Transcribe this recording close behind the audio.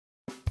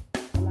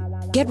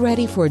Get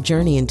ready for a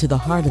journey into the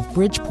heart of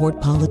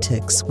Bridgeport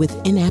politics with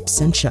In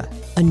Absentia,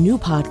 a new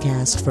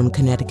podcast from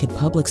Connecticut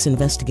Public's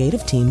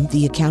investigative team,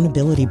 The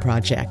Accountability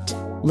Project.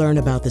 Learn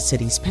about the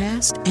city's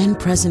past and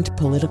present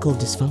political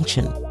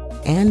dysfunction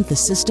and the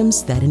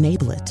systems that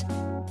enable it.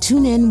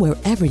 Tune in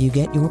wherever you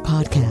get your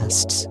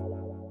podcasts.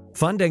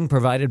 Funding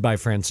provided by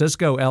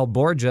Francisco L.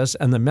 Borges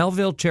and the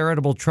Melville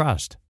Charitable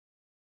Trust.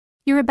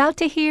 You're about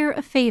to hear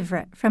a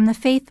favorite from the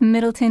Faith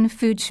Middleton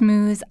Food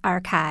Schmooze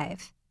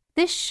archive.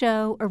 This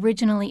show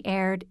originally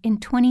aired in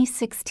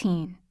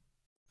 2016.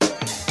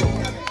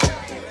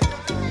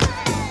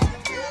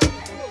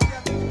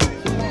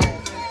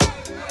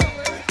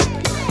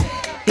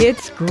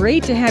 It's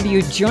great to have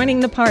you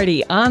joining the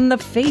party on the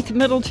Faith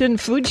Middleton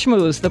Food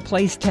Schmooze, the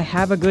place to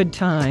have a good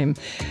time.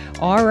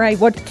 All right,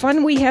 what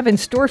fun we have in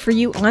store for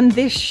you on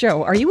this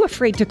show. Are you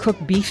afraid to cook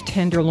beef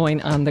tenderloin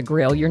on the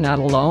grill? You're not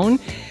alone.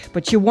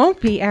 But you won't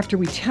be after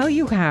we tell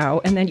you how,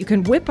 and then you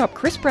can whip up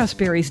Chris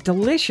Prosperi's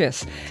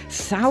delicious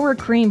sour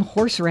cream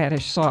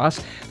horseradish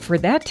sauce for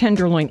that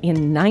tenderloin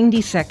in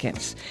 90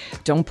 seconds.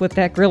 Don't put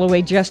that grill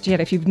away just yet.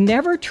 If you've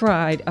never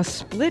tried a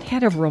split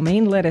head of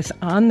romaine lettuce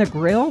on the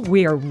grill,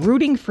 we are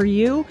rooting for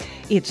you.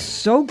 It's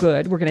so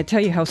good. We're going to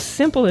tell you how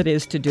simple it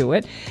is to do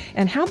it.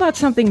 And how about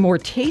something more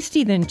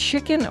tasty than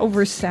chicken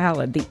over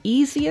salad? The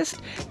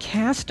easiest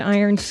cast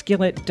iron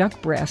skillet duck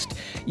breast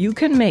you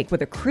can make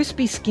with a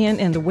crispy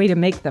skin and the way to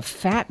make the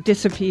fat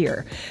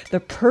disappear. The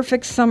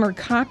perfect summer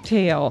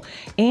cocktail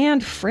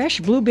and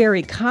fresh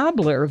blueberry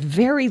cobbler,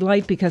 very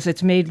light because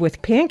it's made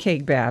with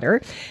pancake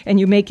batter, and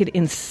you make it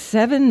in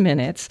 7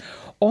 minutes.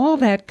 All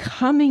that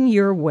coming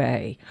your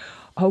way.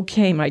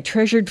 Okay, my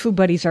treasured food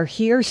buddies are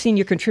here.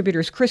 Senior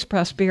contributors Chris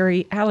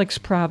Prosperi, Alex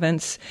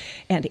Province,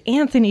 and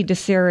Anthony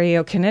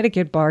DeSario,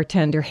 Connecticut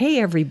bartender. Hey,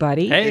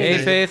 everybody.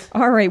 Hey, Faith.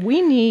 All right,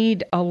 we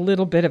need a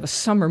little bit of a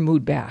summer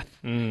mood bath.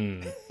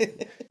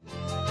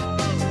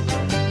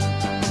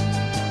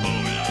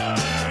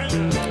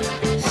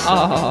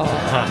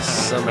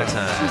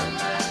 Summertime.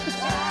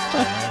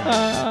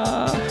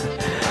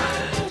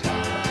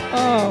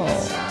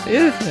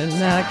 Isn't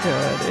that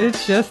good? It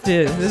just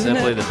is, isn't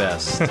Simply it? the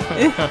best.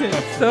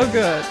 It's so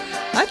good.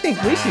 I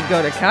think we should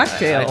go to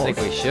cocktails. I think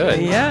we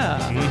should. Yeah.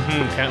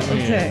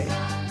 Okay.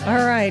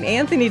 All right,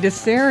 Anthony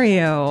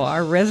DeSario,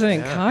 our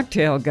resident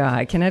cocktail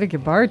guy,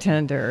 Connecticut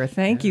bartender.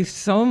 Thank you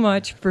so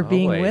much for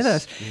being with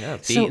us. Yeah,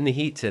 beating the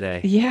heat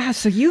today. Yeah,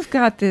 so you've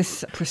got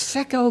this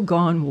Prosecco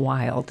Gone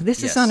Wild.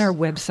 This is on our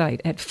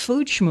website at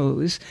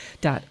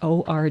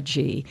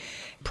foodschmooze.org.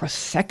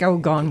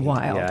 Prosecco Gone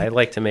Wild. Yeah, I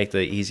like to make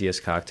the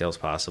easiest cocktails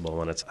possible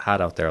when it's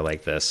hot out there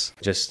like this.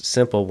 Just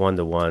simple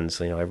one-to-ones.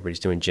 You know, everybody's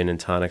doing gin and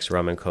tonics,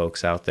 rum and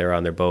cokes out there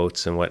on their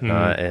boats and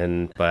whatnot.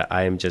 But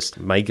I'm just,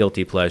 my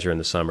guilty pleasure in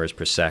the summer is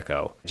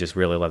Prosecco. I just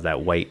really love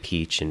that white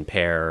peach and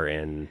pear.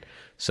 And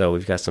so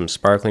we've got some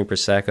sparkling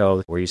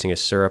Prosecco. We're using a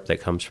syrup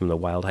that comes from the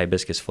Wild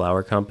Hibiscus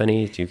Flower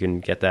Company. You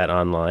can get that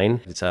online.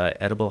 It's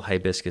edible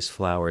hibiscus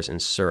flowers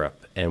and syrup.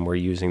 And we're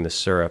using the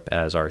syrup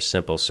as our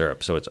simple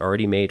syrup. So it's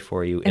already made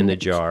for you in the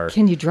jar.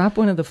 Can you drop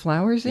one of the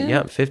flowers in?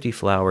 Yeah, 50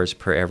 flowers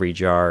per every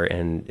jar.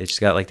 And it's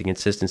got like the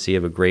consistency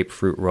of a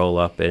grapefruit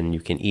roll-up. And you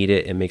can eat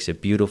it. It makes a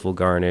beautiful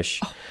garnish.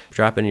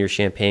 Drop it in your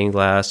champagne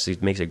glass.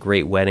 It makes a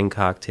great wedding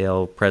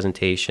cocktail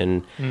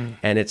presentation.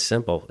 And it's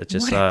simple. It's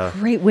just what a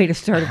great way to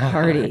start a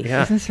party.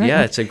 Yeah, Isn't this right?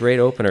 yeah, it's a great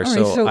opener. All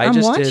right, so I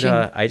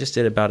just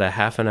did about a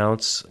half an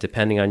ounce,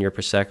 depending on your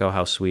Prosecco,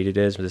 how sweet it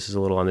is. But this is a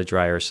little on the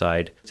drier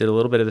side. Did a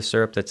little bit of the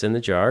syrup that's in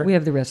the jar. We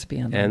have the recipe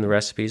on and the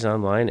recipe's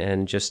online,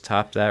 and just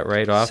top that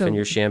right off in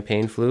your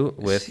champagne flute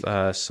with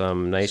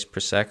some nice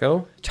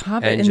Prosecco.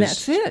 Top it, and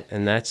that's it.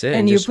 And that's it.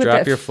 And And you just put drop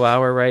that your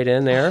flour right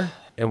in there.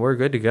 And we're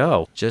good to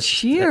go. Just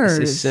cheers.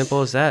 It's as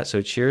simple as that.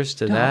 So cheers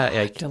to that.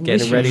 Delicious.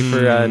 Getting ready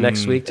for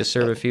next week to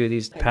serve a few of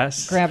these. I'm going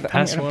to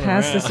pass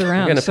this around.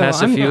 We're going to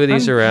pass a few of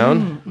these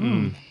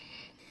around.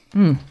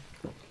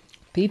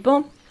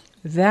 People,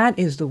 that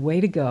is the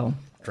way to go.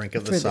 Drink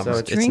of the summer. So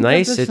it's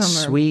nice, it's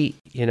sweet,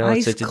 you know,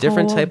 it's a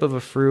different type of a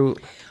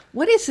fruit.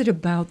 What is it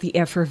about the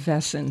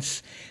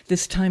effervescence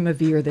this time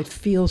of year that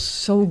feels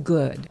so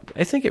good?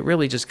 I think it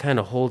really just kind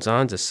of holds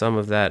on to some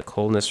of that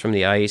coldness from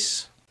the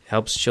ice,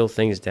 helps chill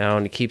things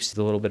down, it keeps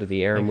a little bit of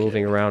the air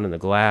moving around in the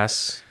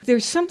glass.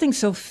 There's something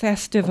so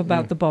festive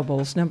about the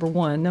bubbles, number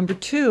one. Number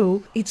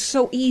two, it's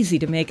so easy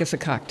to make us a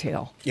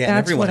cocktail. Yeah, That's and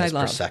everyone what has I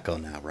love.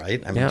 Prosecco now,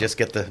 right? I mean, just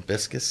get the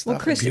hibiscus stuff. Well,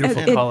 Chris,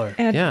 beautiful color.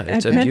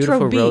 It's a Metro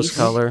beautiful rose Beast,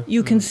 color.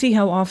 You can see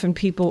how often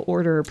people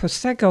order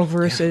Prosecco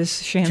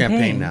versus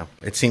champagne. Now.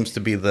 It seems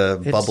to be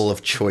the bubble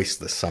of choice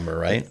this summer,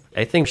 right?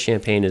 I think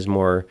champagne is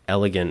more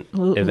elegant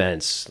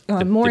events.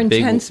 More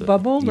intense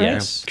bubble, right?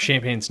 Yes.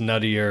 Champagne's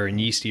nuttier and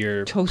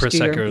yeastier. Toastier.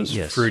 Prosecco's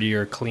Yes.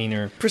 fruitier,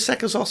 cleaner.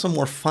 Prosecco's also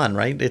more fun,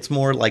 right? It's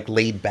more like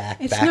laid back,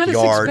 It's not as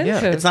backyard.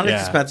 expensive. It's not Yeah.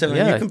 expensive, and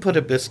Yeah. you can put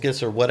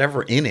hibiscus or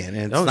whatever in it, and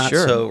it's Oh, not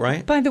sure. so,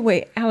 right? By the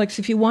way, Alex,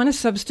 if you want to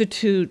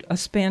substitute a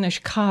Spanish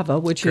cava,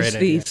 which is Great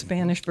the idea.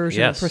 Spanish version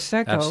Yes, of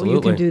Prosecco, you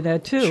absolutely. can do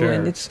that too. Sure.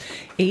 And it's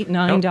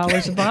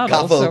 $8-9 a bottle.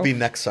 Cava so, will be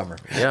next summer.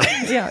 Yeah.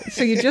 yeah,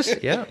 so you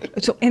just Yeah.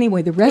 So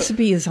anyway, the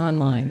recipe is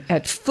online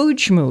at Food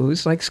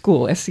Schmooze, like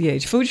school,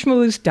 SCH,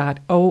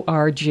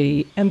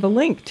 foodschmooze.org, and the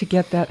link to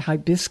get that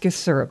hibiscus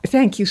syrup.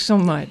 Thank you so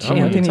much,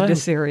 Anthony anytime.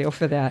 DeSerio,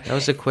 for that. That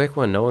was a quick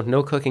one.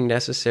 No cooking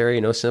necessary.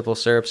 No simple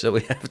syrups that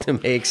we have to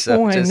make.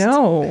 So Oh, I just,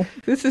 know.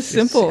 This is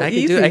simple, I could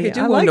easy. do- I could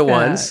do like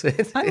one-to-ones.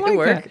 that. I It'd like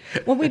work.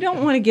 that. Well, we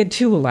don't want to get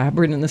too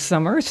elaborate in the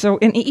summer. So,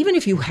 and even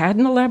if you had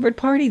an elaborate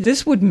party,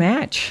 this would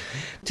match.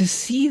 To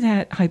see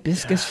that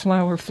hibiscus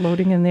flower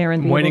floating in there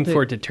and I'm be waiting able to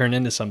for it to turn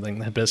into something.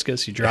 The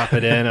hibiscus, you drop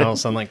it in, and all of a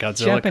sudden, like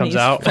Godzilla Japanese comes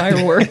out.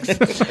 fireworks.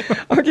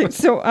 Okay,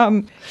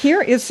 so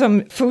here is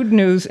some food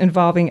news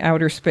involving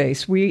outer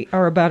space. We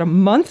are about a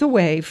month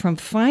away from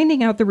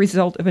finding out the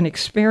result of an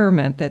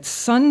experiment that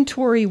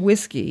Suntory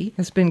Whiskey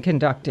has been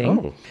conducting.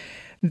 Oh.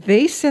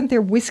 They sent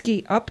their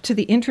whiskey up to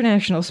the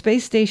International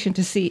Space Station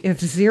to see if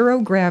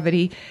zero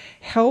gravity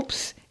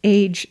helps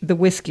age the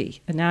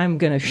whiskey. And now I'm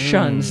going to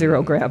shun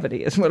zero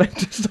gravity, is what I've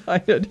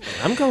decided.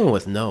 I'm going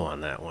with no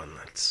on that one.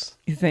 That's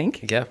You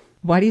think? yeah.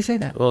 Why do you say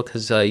that? Well,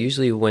 because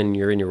usually when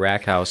you're in your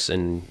rack house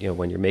and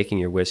when you're making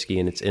your whiskey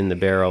and it's in the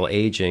barrel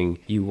aging,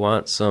 you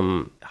want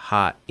some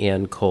hot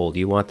and cold.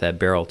 You want that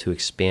barrel to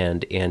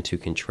expand and to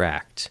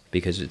contract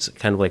because it's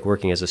kind of like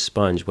working as a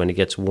sponge. When it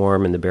gets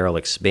warm and the barrel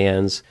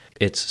expands,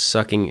 it's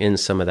sucking in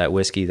some of that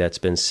whiskey that's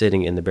been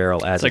sitting in the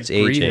barrel as It's it's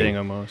like breathing aging.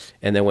 almost.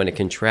 And then when it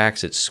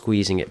contracts, it's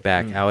squeezing it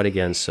back out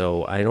again.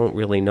 So I don't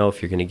really know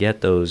if you're going to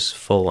get those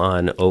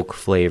full-on oak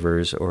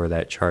flavors or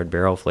that charred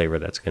barrel flavor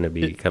that's going to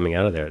be coming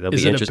out of there. That'll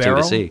Is be it a interesting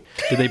barrel? to see.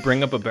 Do they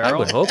bring up a I barrel?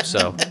 would hope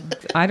so.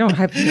 I don't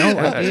have no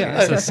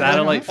idea. It's a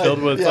satellite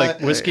filled with like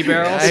whiskey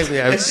barrels.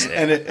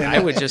 I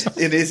would just.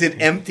 And is it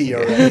empty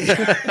already?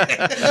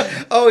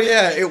 Oh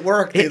yeah, it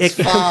worked. It's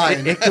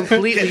fine. It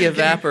completely Can you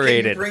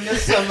evaporated. bring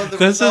us some of the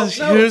This results? is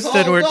No, Houston.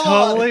 hold We're on.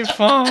 totally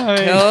fine.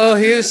 Hello,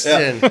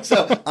 Houston.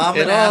 So I'm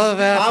It an, all I'm an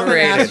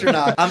evaporated.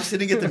 astronaut. I'm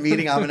sitting at the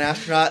meeting. I'm an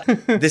astronaut.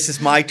 This is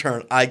my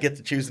turn. I get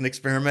to choose an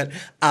experiment.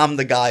 I'm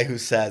the guy who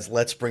says,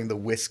 "Let's bring the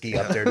whiskey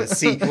up there to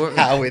see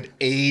how it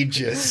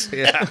ages."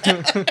 Yeah.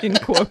 In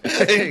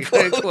quotes. In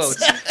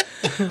quotes.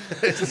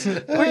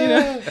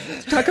 Well,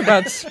 talk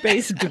about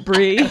space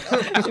debris.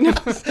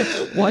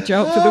 Watch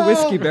out for the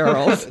whiskey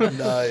barrels.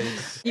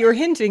 Nice. You're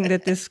hinting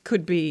that this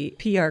could be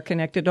PR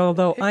connected,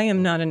 although I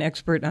am not an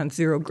expert on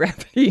zero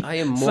gravity. I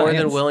am more than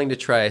science. willing to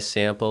try a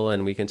sample,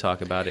 and we can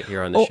talk about it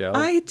here on the show.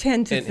 I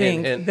tend to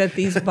think that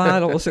these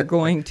bottles are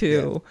going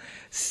to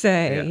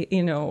say,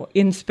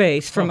 in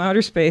space, from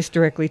outer space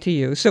directly to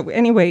you. So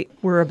anyway,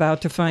 we're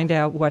about to find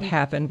out what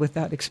happened with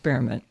that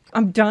experiment.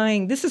 I'm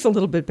dying. This is a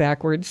little bit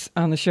backwards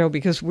on the show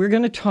because we're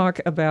going to talk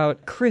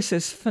about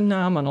Chris's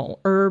phenomenal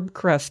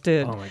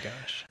herb-crusted Oh my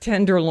gosh.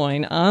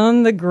 tenderloin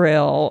on the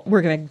grill.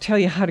 We're going to tell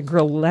you how to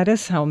grill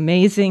lettuce, how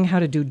amazing, how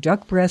to do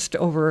duck breast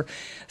over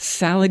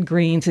salad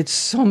greens. It's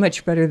so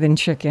much better than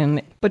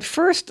chicken. But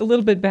first, a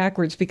little bit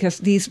backwards because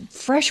these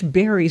fresh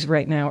berries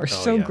right now are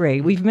so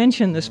great. We've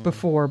mentioned this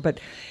before, but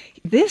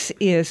this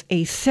is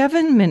a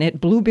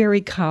 7-minute blueberry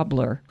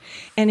cobbler,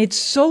 and it's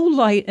so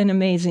light and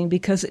amazing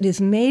because it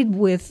is made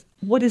with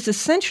what is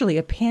essentially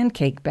a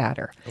pancake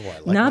batter,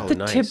 not the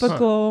nice.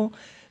 typical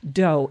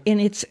dough.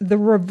 And it's the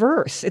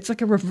reverse. It's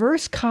like a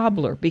reverse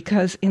cobbler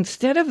because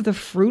instead of the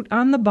fruit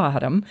on the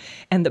bottom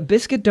and the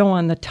biscuit dough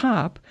on the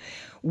top,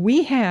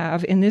 we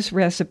have in this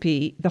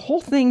recipe the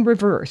whole thing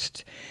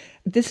reversed.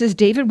 This is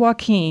David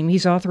Joachim.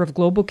 He's author of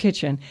Global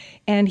Kitchen,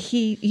 and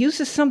he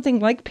uses something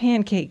like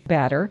pancake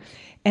batter,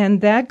 and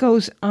that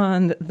goes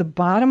on the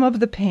bottom of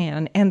the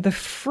pan, and the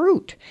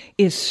fruit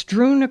is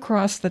strewn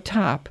across the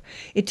top.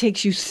 It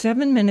takes you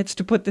 7 minutes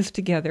to put this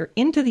together.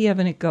 Into the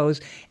oven it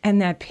goes,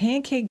 and that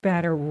pancake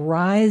batter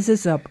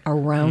rises up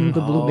around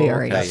the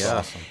blueberries. okay, yeah.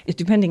 Awesome. It's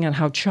depending on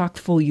how chock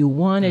full you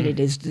want it. It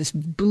is this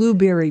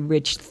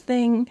blueberry-rich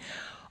thing.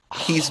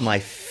 He's my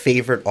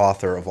favorite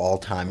author of all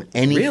time.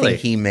 Anything Really?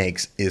 he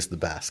makes is the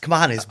best. Come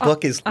on, his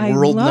book is I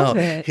world love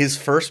known. it. His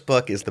first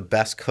book is the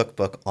best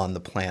cookbook on the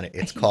planet.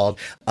 It's called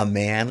A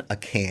Man, a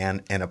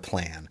Can, and a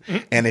Plan.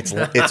 And it's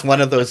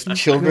one of those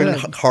children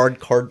hard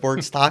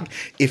cardboard stock.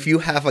 If you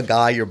have a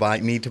guy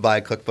need to buy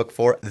a cookbook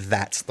for,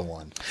 that's the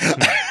one.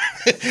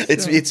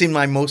 It's in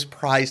my most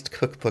prized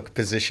cookbook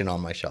position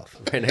on my shelf.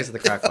 Right next to the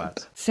crock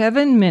pots.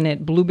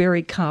 7-minute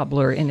blueberry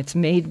cobbler, and it's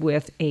made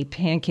with a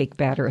pancake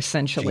batter,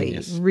 essentially.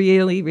 Genius.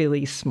 Really,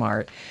 really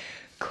smart.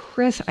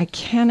 Chris, I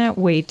cannot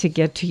wait to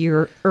get to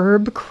your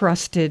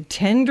herb-crusted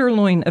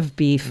tenderloin of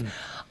beef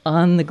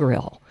on the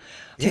grill.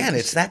 Yeah, and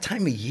it's that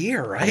time of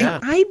year, right? Yeah.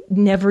 I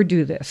never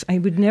do this. I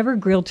would never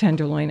grill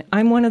tenderloin.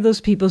 I'm one of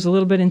those people who's a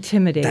little bit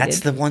intimidated.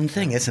 That's the one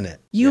thing, isn't it?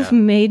 You've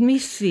made me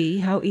see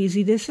how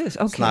easy this is.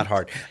 Okay. It's not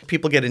hard.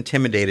 People get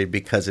intimidated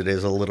because it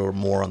is a little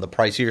more on the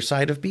pricier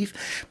side of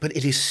beef, but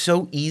it is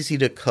so easy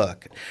to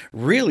cook.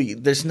 Really,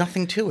 there's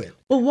nothing to it.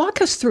 Well,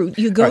 walk us through.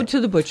 You go to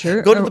the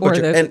butcher, Go to the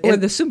butcher or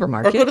the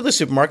supermarket. Or go to the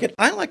supermarket.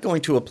 I like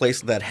going to a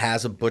place that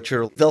has a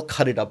butcher. They'll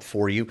cut it up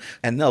for you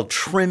and they'll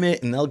trim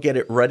it and they'll get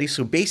it ready.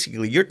 So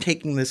basically, you're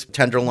taking this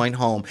tenderloin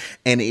home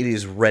and it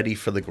is ready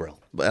for the grill.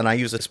 And I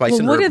use a spice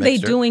and herb what are they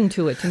mixer. doing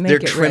to it to make They're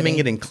it trimming ready?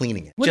 it and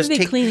cleaning it. What are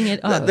they cleaning it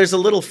of? There's a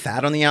little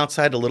fat on the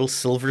outside, a little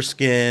silver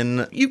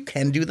skin. You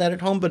can do that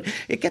at home, but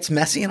it gets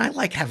messy, and I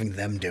like having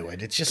them do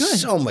it. It's just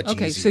so much easier.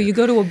 Okay, so you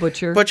go to a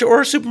butcher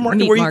or a supermarket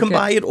meat where you market. can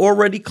buy it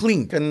already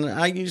cleaned. And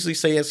I usually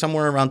say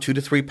somewhere around 2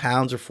 to 3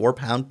 pounds or 4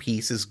 pound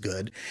piece is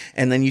good.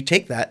 And then you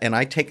take that, and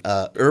I take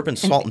a herb and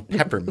salt and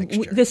pepper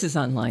mixture. This is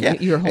online. Yeah,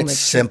 Your home it's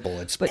mixture. simple.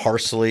 It's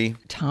parsley,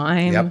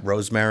 Thyme,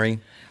 rosemary.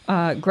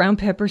 ground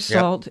pepper,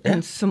 salt,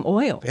 and some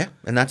oil. Yeah,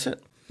 and that's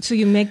it. So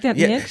you make that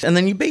mix? And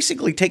then you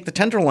basically take the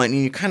tenderloin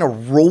and you kind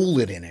of roll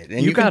it in it.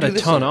 And You can got do a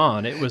this ton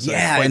on. It was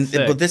quite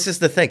thick. but this is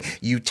the thing.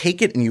 You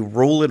take it and you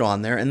roll it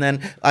on there, and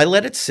then I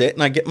let it sit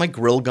and I get my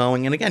grill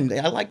going. And again,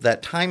 I like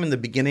that time in the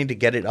beginning to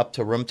get it up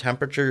to room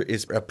temperature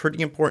is a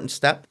pretty important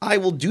step. I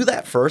will do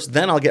that first,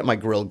 then I'll get my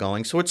grill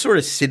going. So it's sort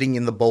of sitting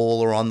in the bowl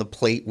or on the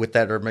plate with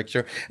that herb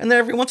mixture. And then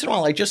every once in a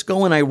while, I just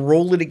go and I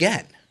roll it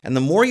again. And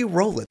the more you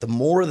roll it, the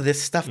more of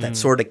this stuff that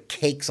sort of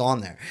cakes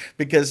on there,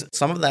 because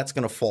some of that's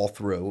going to fall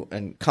through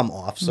and come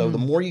off. So the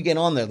more you get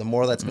on there, the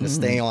more that's going to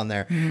stay on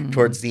there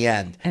towards the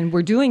end. And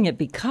we're doing it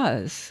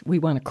because we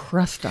want a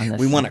crust on this.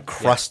 We want a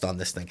crust on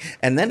this thing.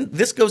 And then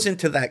this goes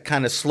into that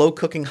kind of slow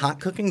cooking,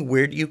 hot cooking.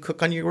 Where do you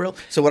cook on your grill?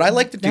 So what I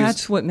like to do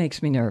That's what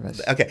makes me nervous.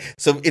 Okay,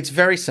 so it's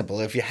very simple.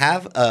 If you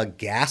have a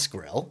gas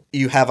grill,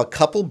 you have a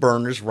couple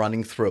burners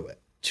running through it.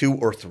 2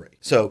 or 3.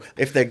 So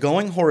if they're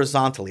going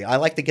horizontally, I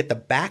like to get the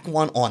back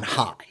one on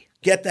high.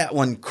 Get that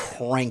one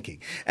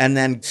cranking and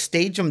then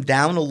stage them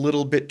down a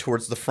little bit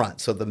towards the front.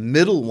 So the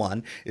middle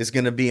one is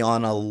going to be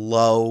on a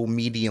low,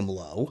 medium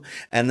low.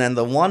 And then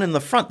the one in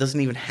the front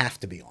doesn't even have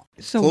to be on.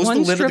 So Close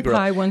one the lid of the strip grill.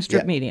 high, one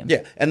strip medium.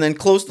 Yeah, and then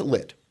close the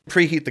lid.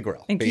 Preheat the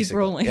grill. And keep basically.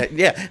 rolling.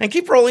 Yeah, and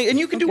keep rolling. And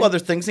you can do other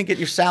things and get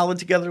your salad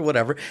together,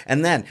 whatever.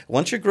 And then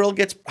once your grill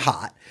gets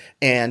hot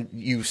and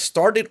you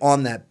start it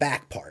on that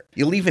back part,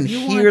 you'll even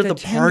hear the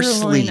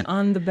parsley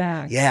on the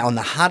back. Yeah, on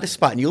the hottest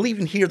spot. And you'll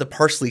even hear the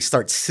parsley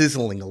start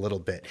sizzling a little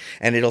bit.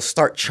 And it'll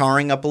start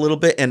charring up a little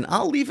bit. And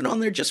I'll leave it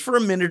on there just for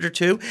a minute or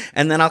two.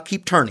 And then I'll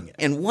keep turning it.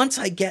 And once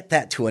I get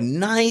that to a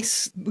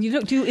nice... You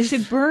don't do... Is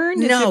it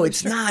burned? No,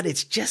 it's not.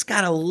 It's just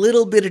got a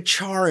little bit of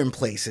char in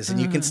places. And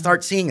you can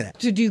start seeing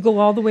that. So do you go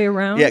all the way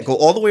around? Yeah, go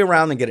all the way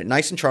around and get it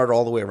nice and charred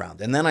all the way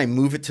around. And then I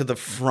move it to the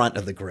front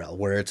of the grill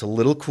where it's a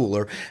little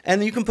cooler.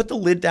 And you can put the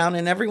lid down,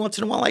 and every once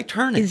in a while I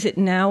turn it. Is it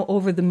now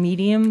over the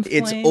medium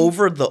flame? It's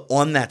over the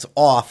one that's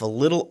off, a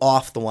little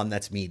off the one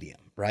that's medium.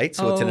 Right?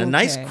 So it's in a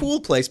nice cool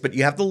place, but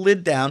you have the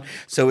lid down.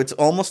 So it's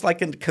almost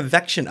like a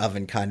convection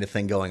oven kind of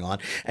thing going on.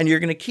 And you're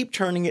going to keep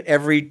turning it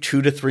every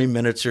 2 to 3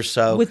 minutes or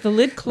so. With the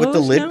lid closed? With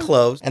the lid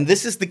closed. And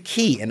this is the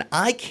key. And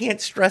I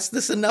can't stress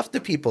this enough to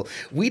people.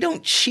 We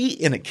don't cheat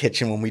in a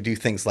kitchen when we do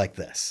things like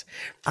this.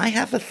 I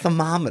have a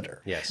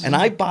thermometer. Yes. And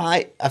I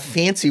buy a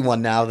fancy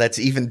one now that's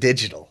even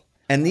digital.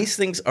 And these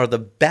things are the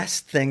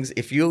best things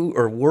if you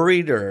are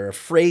worried or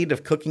afraid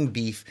of cooking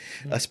beef,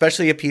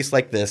 especially a piece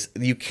like this.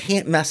 You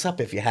can't mess up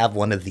if you have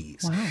one of these.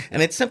 Wow.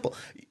 And it's simple.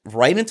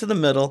 Right into the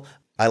middle.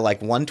 I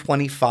like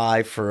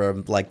 125 for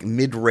like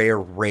mid-rare,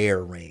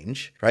 rare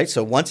range, right?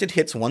 So once it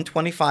hits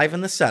 125 in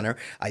the center,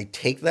 I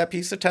take that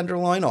piece of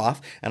tenderloin off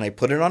and I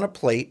put it on a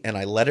plate and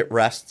I let it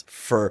rest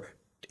for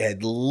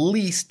at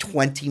least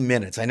 20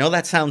 minutes. I know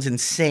that sounds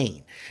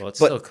insane. Well, it's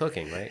still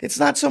cooking, right? It's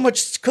not so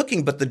much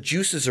cooking, but the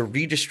juices are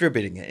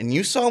redistributing it. And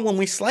you saw when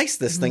we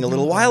sliced this thing a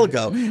little while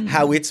ago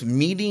how it's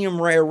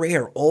medium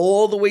rare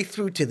all the way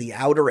through to the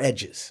outer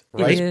edges,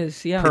 right? It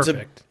is, yeah. It's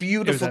Perfect. a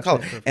beautiful It was color.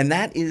 absolutely perfect. And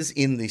that is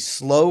in the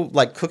slow,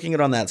 like cooking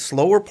it on that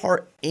slower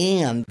part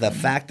and the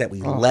fact that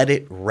we let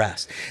it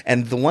rest.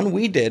 And the one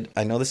we did,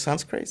 I know this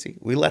sounds crazy,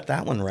 we let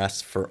that one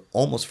rest for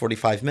almost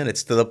 45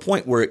 minutes to the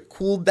point where it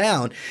cooled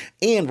down.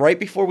 And right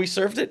before we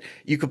served it,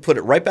 you could put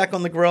it right back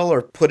on the grill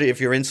or put it,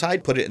 if you're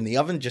inside, put it in the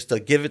oven just to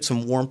give it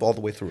some warmth all the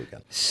way through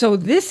again. So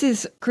this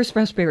is Chris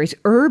Raspberry's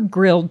herb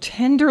grilled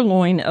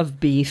tenderloin of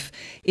beef.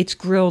 It's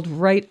grilled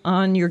right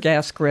on your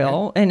gas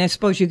grill. And I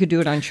suppose you could do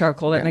it on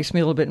charcoal. That makes me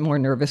a little bit more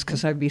nervous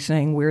because I'd be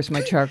saying, where's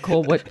my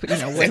charcoal?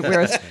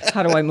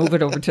 How do I move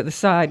it over to the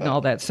side and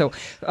all that? So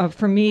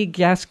for me,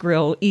 gas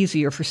grill,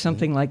 easier for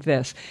something like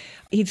this.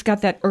 He's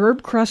got that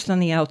herb crust on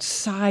the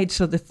outside,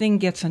 so the thing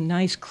gets a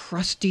nice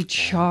crusty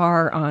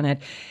char on it.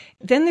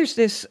 Then there's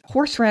this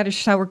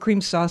horseradish sour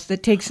cream sauce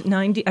that takes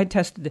 90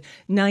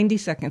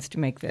 seconds to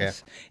make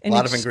this. Yeah. And A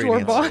lot it's of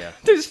ingredients. store-bought. Yeah.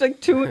 There's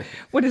like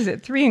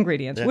 3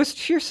 ingredients. Yeah.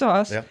 Worcestershire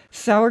sauce, Yeah.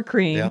 sour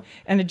cream, Yeah.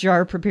 and a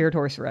jar of prepared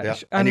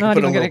horseradish. And you can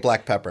put a little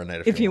black pepper in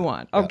it if you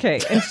want. Yeah.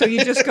 Okay. And so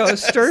you just go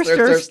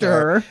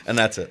stir. And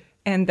that's it.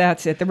 And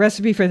that's it. The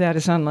recipe for that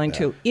is online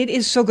too. It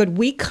is so good.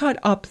 We cut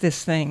up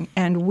this thing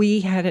and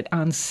we had it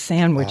on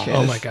sandwiches.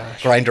 Oh my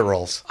gosh. Grinder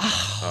rolls.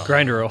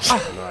 Grinder rolls.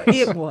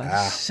 It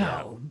was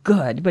so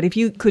good. But if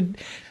you could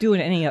do it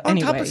anyway. On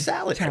top of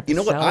salad. You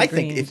know what salad I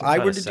think? greens. If I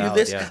were to do salad,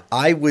 this, yeah.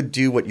 I would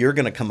do what you're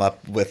going to come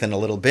up with in a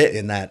little bit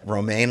in that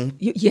romaine.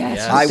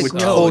 Yes. I with would the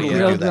totally do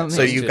grilled that. romaine.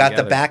 So you've got the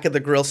Together. back of the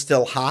grill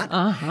still hot,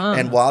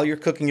 and while you're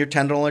cooking your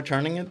tenderloin,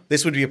 turning it,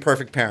 this would be a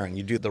perfect pairing.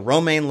 You do the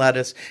romaine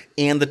lettuce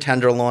and the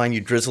tenderloin.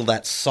 You drizzle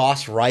that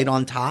sauce right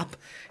on top.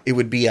 It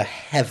would be a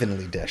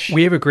heavenly dish.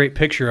 We have a great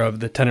picture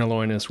of the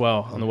tenderloin as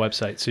well on the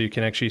website, so you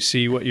can actually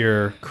see what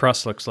your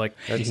crust looks like.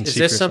 You can Is see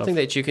this for something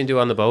yourself. that you can do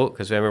on the boat?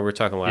 Because I remember we were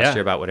talking last Yeah.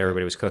 year about what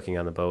everybody was cooking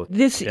on the boat.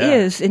 This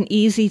is an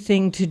easy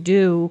thing to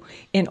do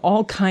in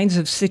all kinds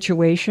of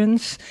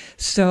situations.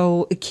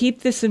 So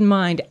keep this in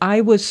mind.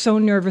 I was so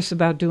nervous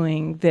about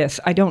doing this.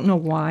 I don't know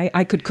why.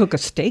 I could cook a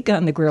steak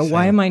on the grill.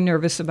 Why am I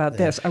nervous about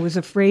this? I was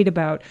afraid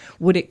about,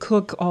 would it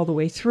cook all the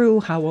way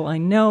through? How will I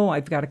know?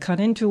 I've got to cut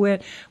into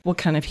it. What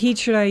kind of heat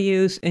should I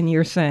use? And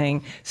you're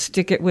saying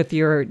stick it with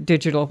your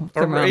digital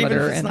Or thermometer. even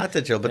if it's not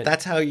digital, but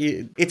that's how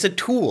it's a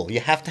tool. You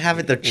have to have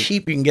it. They're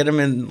cheap. You can get them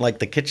in like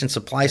the kitchen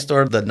supply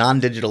store, the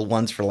non-digital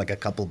ones for like a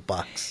couple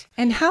bucks.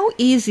 And how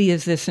easy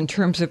is this in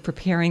terms of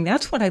preparing?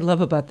 That's what I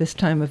love about this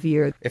time of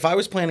year. If I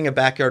was planning a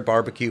backyard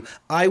barbecue,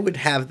 I would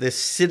have this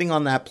sitting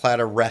on that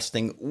platter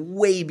resting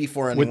way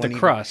before anyone With the even-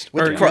 crust.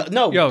 With Or- the crust.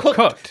 No, Yo,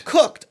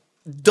 cooked.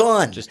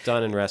 Done. Just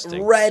done and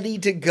resting. Ready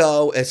to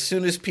go. As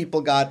soon as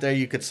people got there,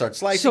 you could start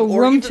slicing. So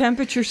or room even-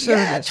 temperature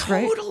service, yeah,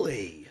 right?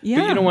 totally. Yeah,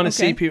 But you don't want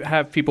to okay. see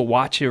have people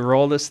watch you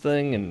roll this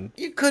thing and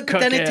You could, but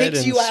cook then it takes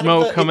and you out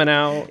smoke of the, coming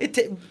out.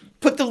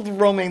 Put the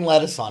romaine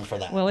lettuce on for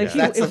that. Well, if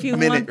That's you a if you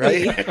minute, want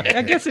right?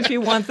 I guess if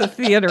you want the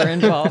theater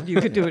involved,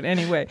 you could do it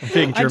anyway.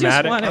 Big dramatic. I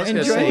just want I was to gonna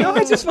enjoy. say- No,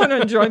 I just want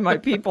to enjoy my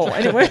people.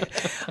 Anyway,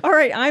 all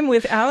right. I'm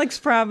with Alex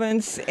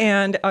Province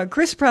and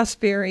Chris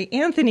Prosperi,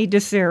 Anthony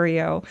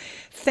Desario.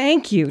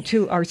 Thank you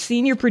to our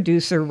senior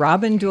producer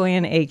Robin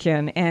Doyen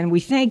Aiken, and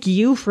we thank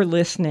you for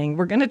listening.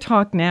 We're going to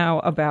talk now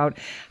about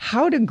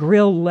how to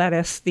grill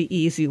lettuce the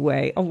easy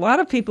way. A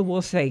lot of people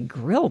will say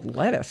grilled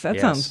lettuce. That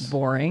Yes. sounds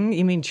boring.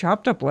 You mean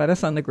chopped up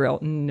lettuce on the grill?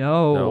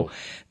 No.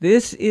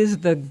 This is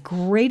the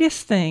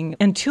greatest thing.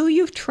 Until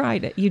you've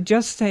tried it, you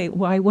just say,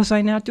 why was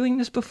I not doing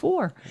this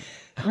before?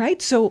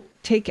 Right? So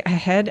take a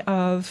head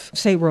of,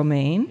 say,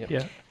 romaine.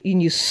 Yeah.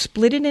 And you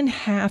split it in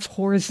half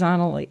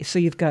horizontally. So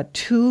you've got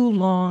 2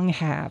 long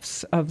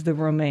halves of the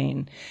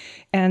romaine.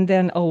 And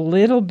then a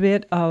little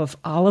bit of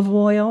olive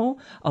oil,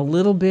 a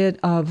little bit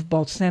of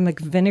balsamic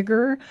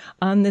vinegar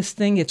on this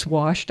thing. It's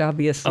washed,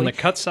 obviously. On the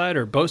cut side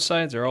or both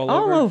sides or all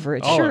Over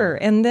it, All sure. over.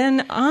 And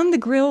then on the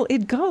grill,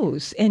 it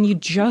goes. And you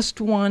just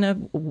want to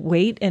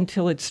wait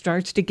until it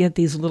starts to get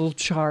these little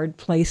charred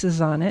places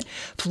on it.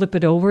 Flip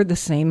it over, the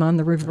same on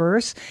the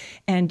reverse,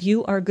 and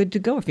you are good to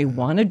go. If you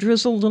want to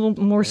drizzle a little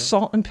more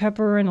salt and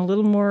pepper and a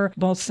little more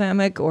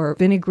balsamic or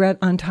vinaigrette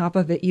on top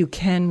of it, you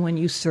can when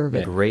you serve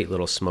it. Great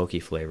little smoky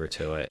flavor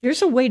to it.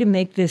 There's a way to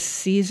make this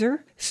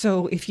Caesar.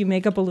 So if you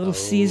make up a little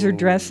Caesar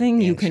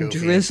dressing, you can anchovy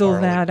and drizzle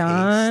garlic that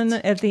on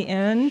paste. at the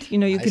end. You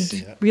know, you I can see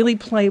it. really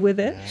play with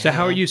it. So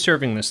how are you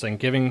serving this thing?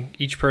 Giving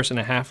each person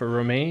a half a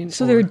romaine?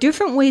 So there are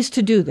different ways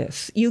to do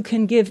this. You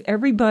can give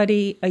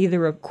everybody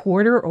either a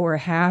quarter or a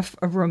half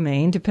of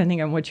romaine,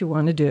 depending on what you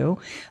want to do.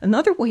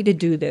 Another way to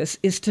do this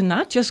is to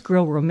not just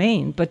grill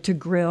romaine, but to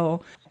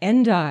grill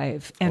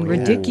endive and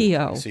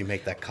radicchio So you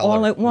make that color.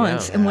 all at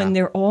once. And when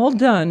they're all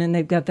done and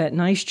they've got that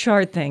nice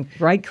chart thing,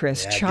 right,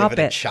 Chris? Yeah, chop give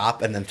it a it.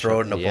 chop and then throw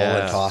it in a bowl Yeah.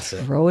 and toss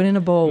it. Throw it in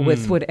a bowl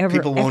with whatever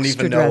People won't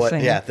extra even know dressing.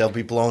 it. Yeah, they'll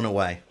be blown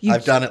away.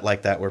 I've done it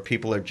like that where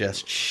people are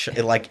just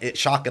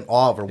shock and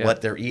awe over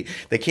what they're eating.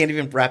 They can't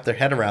even wrap their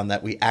head around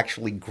that we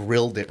actually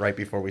grilled it right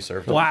before we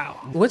served it. Wow.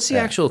 What's the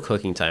actual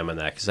cooking time on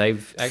that? Because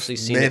I've actually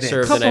seen Minutes. it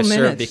served Couple and I've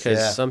served minutes. because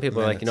Yeah, some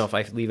people are like, minutes. if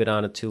I leave it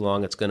on it too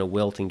long, it's going to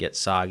wilt and get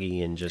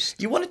soggy and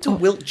just. You want it to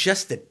wilt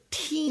just the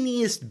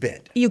teeniest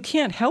bit. You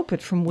can't help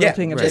it from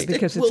wilting a bit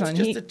because it's wilts on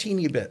just heat. a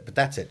teeny bit, but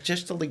that's it.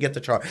 Just till they get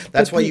the char.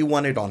 That's why you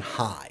want it on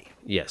high.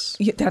 Yes.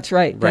 Yeah, that's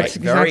right. That's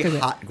Very exactly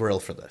it. hot grill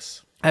for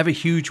this. I have a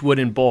huge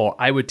wooden bowl.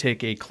 I would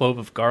take a clove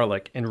of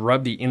garlic and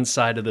rub the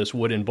inside of this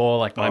wooden bowl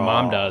like my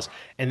mom does,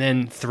 and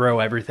then throw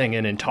everything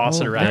in and toss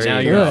it around. that's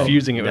Now good. you're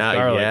infusing it with Now,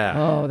 garlic. yeah.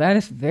 Oh, that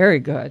is very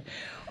good.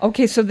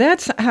 Okay, so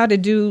that's how to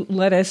do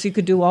lettuce. You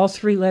could do all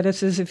 3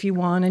 lettuces if you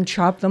want and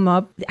chop them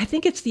up. I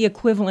think it's the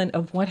equivalent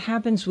of what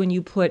happens when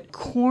you put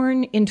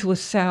corn into a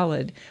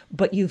salad,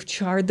 but you've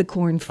charred the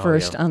corn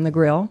first on the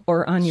grill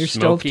or on your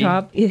Smoky.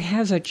 stovetop. It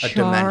has a char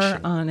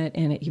dimension. on it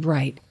and it.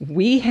 Right.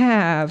 We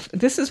have,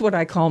 this is what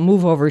I call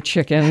move over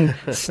chicken.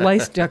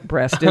 Sliced duck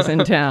breast is in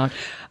town.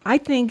 I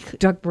think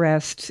duck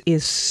breast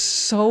is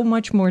so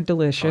much more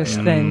delicious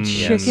than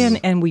chicken,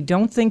 and we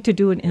don't think to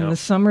do it in the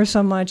summer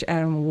so much.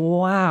 And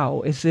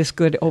wow, is this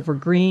good over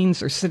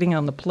greens or sitting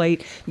on the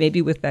plate,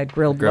 maybe with that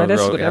grilled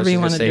lettuce, whatever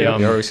you want to do. I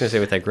was going to say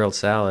with that grilled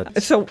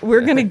salad. So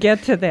we're going to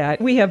get to that.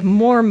 We have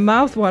more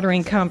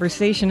mouth-watering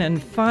conversation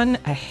and fun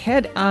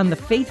ahead on the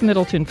Faith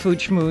Middleton Food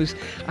Schmooze.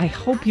 I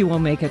hope you will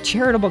make a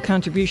charitable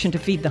contribution to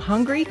feed the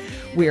hungry.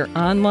 We're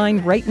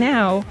online right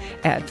now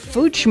at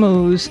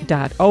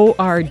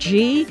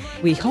foodschmooze.org.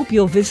 We hope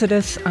you'll visit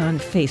us on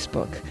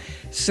Facebook.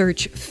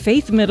 Search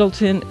Faith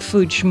Middleton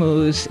Food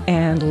Schmooze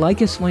and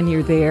like us when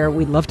you're there.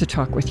 We'd love to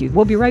talk with you.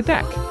 We'll be right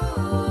back.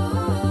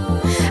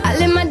 I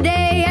live my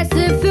day as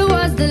if it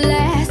was the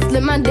last.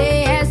 Live my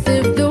day as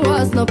if there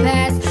was no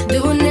past.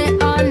 Doing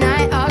it all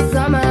night, all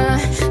summer.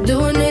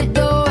 Doing it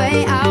the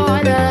way I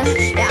wanna.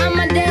 Yeah,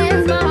 I'ma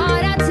dance my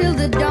heart out till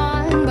the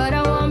dawn. But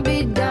I won't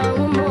be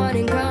done when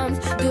morning comes.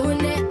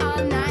 Doing it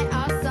all night,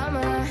 all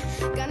summer.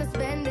 Gonna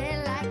spend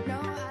it like no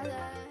other.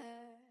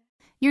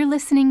 You're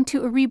listening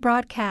to a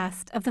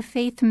rebroadcast of the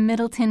Faith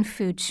Middleton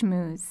Food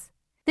Schmooze.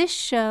 This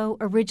show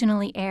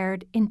originally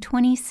aired in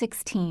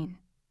 2016.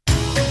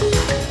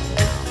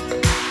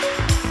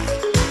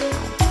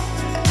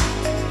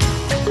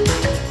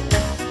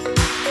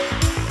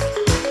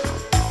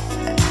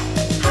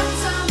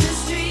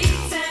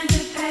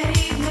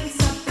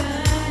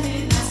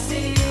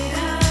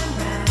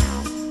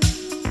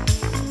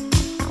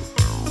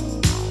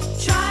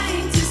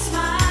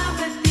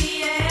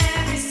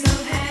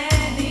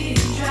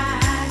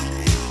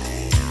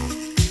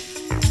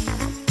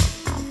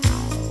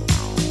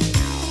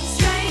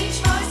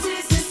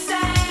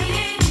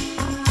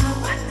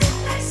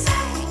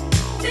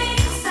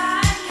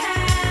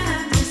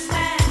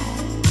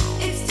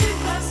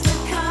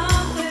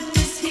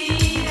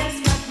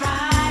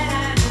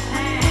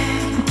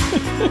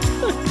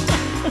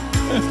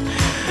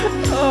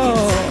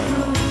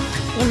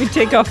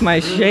 Take off my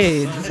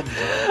shades.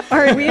 All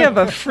right, we have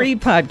a free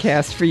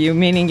podcast for you,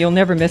 meaning you'll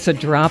never miss a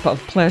drop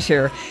of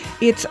pleasure.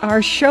 It's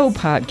our show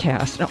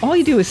podcast. And all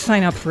you do is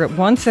sign up for it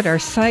once at our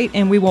site,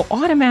 and we will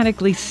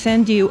automatically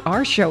send you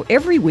our show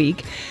every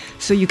week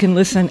so you can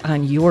listen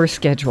on your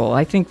schedule.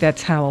 I think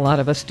that's how a lot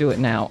of us do it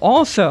now.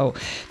 Also,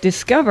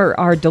 discover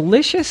our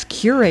delicious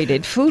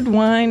curated food,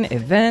 wine,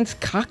 events,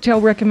 cocktail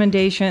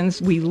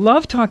recommendations. We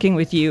love talking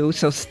with you,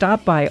 so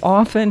stop by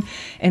often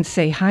and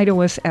say hi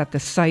to us at the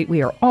site.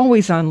 We are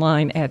always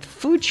online at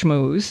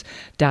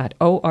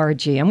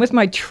foodschmooze.org. I'm with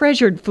my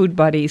treasured food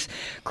buddies,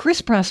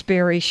 Chris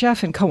Prosperi,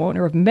 chef and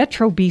co-owner of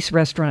Metro Beast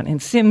Restaurant in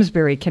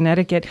Simsbury,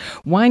 Connecticut,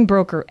 wine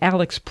broker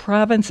Alex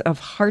Province of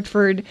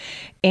Hartford,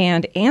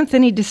 and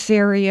Anthony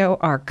DeSario,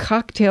 our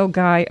cocktail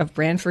guy of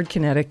Branford,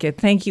 Connecticut.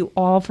 Thank you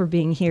all for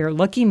being here.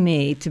 Lucky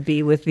me to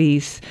be with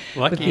these,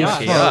 Lucky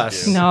folks.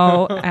 us.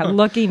 No,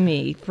 lucky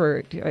me.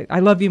 I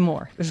love you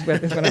more, is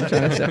what I'm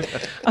trying to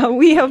say.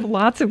 We have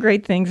lots of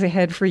great things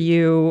ahead for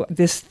you.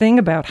 This thing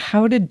about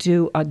how to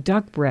do a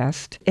duck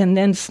breast and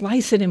then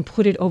slice it and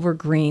put it over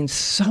greens,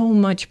 so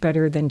much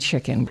better than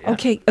chicken. Yeah.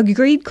 Okay,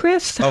 agreed,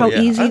 Chris? How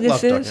easy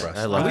this is?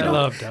 I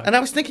love duck. And I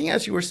was thinking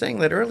as you were saying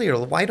that earlier,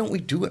 why don't we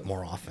do it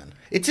more often?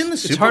 It's in the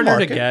It's supermarket.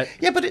 harder to get.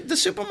 Yeah, but the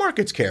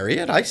supermarkets carry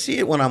it. I see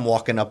it when I'm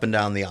walking up and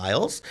down the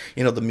aisles.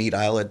 You know, the meat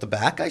aisle at the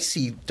back. I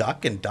see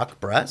duck and duck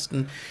breast.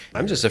 And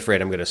I'm just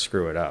afraid I'm going to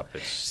screw it up.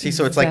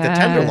 so it's like the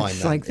tenderloin.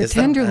 It's like the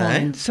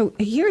tenderloin. So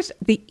here's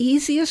the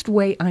easiest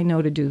way I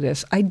know to do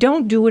this. I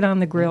don't do it on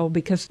the grill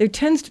because there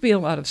tends to be a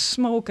lot of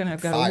smoke, and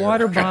I've got a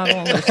water bottle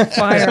and there's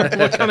fire.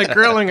 What kind of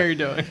grilling are you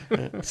doing?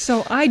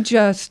 So I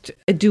just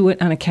do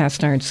it on a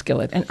cast iron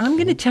skillet. And I'm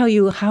going to tell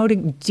you how to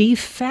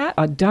defat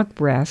a duck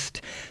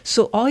breast.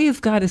 So all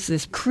you've got is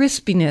this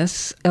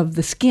crispiness of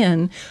the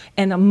skin,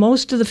 and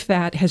most of the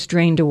fat has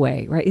drained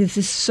away, right? This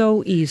is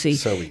so easy.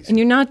 So easy. And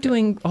you're not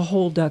doing a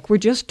whole duck. We're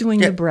just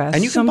doing the breast.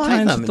 And you can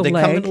sometimes buy them. the They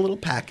leg. come in a little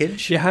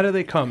package. Yeah, how do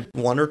they come?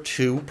 1 or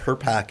 2 per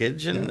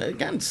package. And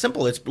again,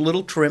 simple. It's a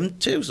little trimmed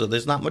too, so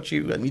there's not much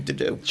you need to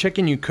do.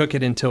 Chicken, you cook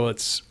it until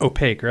it's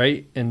opaque,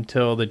 right?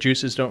 Until the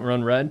juices don't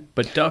run red.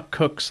 But duck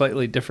cooks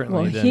slightly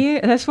differently. Well,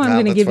 that's why I'm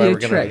going to give you a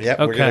trick.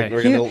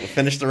 We're going to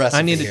finish the recipe.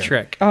 I need a here.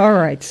 trick. All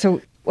right.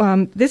 So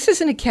this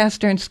isn't a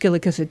cast iron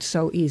skillet because it's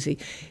so easy.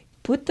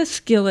 Put the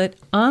skillet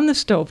on the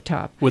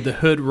stovetop. With the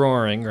hood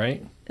roaring,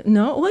 right?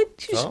 No,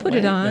 just put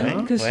it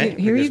on because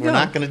here you go. We're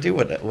not going to do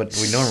what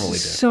we normally do.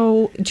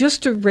 So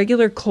just a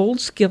regular cold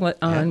skillet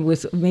on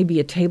with maybe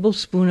a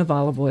tablespoon of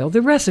olive oil.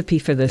 The recipe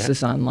for this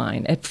is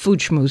online at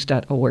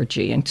foodschmooze.org,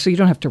 and so you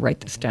don't have to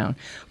write this down.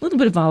 A little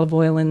bit of olive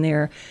oil in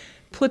there.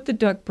 Put the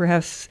duck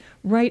breasts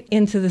right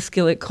into the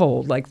skillet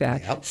cold like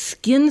that. Yep.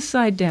 Skin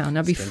side down.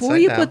 Now, before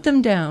you put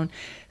them down,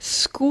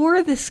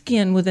 score the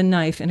skin with a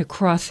knife in a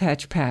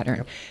crosshatch pattern.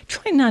 Yep.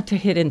 Try not to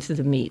hit into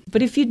the meat.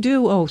 But if you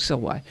do, so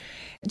what?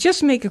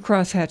 Just make a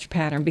crosshatch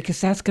pattern because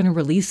that's going to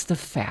release the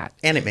fat.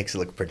 And it makes it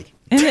look pretty.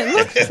 And it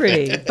looks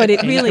pretty, but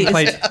it really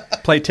is.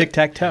 Play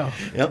tic-tac-toe.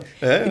 Yep.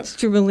 It's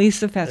to release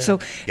the fat. So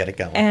get it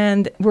going.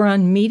 And we're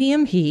on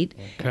medium heat,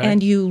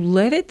 and you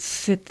let it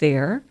sit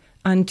there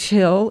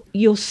until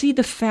you'll see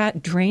the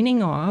fat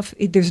draining off.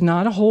 There's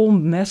not a whole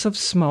mess of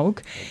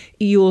smoke.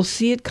 You'll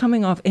see it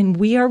coming off, and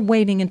we are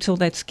waiting until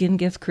that skin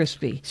gets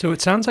crispy. So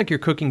it sounds like you're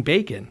cooking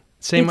bacon.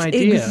 Same It's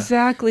idea.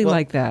 exactly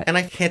like that. And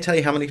I can't tell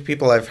you how many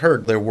people I've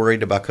heard they're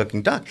worried about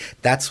cooking duck.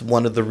 That's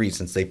one of the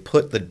reasons. They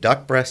put the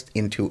duck breast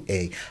into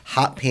a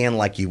hot pan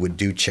like you would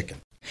do chicken.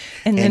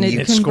 And then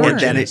it can burn.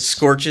 Then it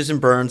scorches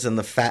and burns, and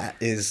the fat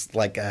is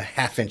like a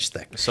half-inch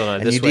thick. So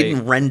and this you way-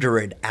 didn't render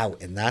it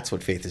out, and that's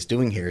what Faith is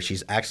doing here.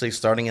 She's actually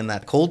starting in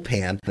that cold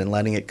pan and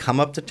letting it come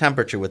up to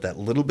temperature with that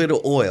little bit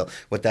of oil.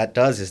 What that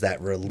does is that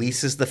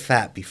releases the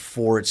fat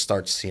before it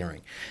starts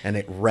searing, and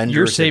it renders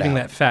You're it saving out.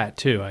 that fat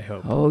too, I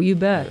hope. Oh, you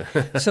bet.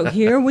 So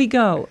here we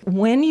go.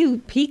 When you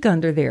peek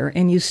under there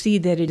and you see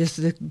that it is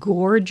the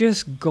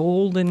gorgeous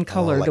golden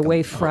color, like the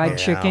way a- fried yeah.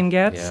 chicken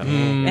gets, Yeah.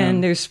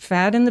 and there's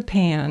fat in the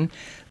pan,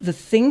 the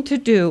thing to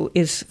do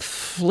is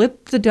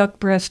flip the duck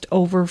breast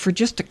over for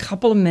just a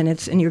couple of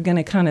minutes, and you're going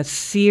to kind of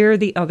sear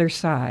the other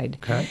side.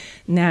 Okay.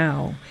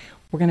 Now,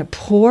 we're going to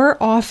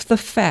pour off the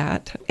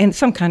fat in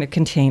some kind of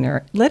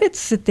container. Let it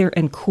sit there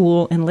and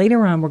cool, and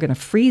later on we're going to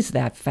freeze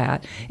that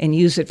fat and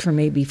use it for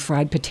maybe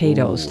fried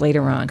potatoes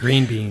later on.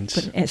 Green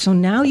beans. And so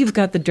now you've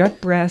got the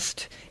duck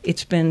breast.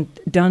 It's been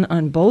done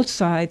on both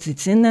sides.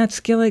 It's in that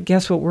skillet.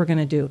 Guess what we're going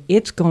to do?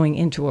 It's going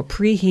into a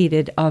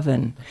preheated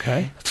oven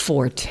Okay.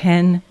 for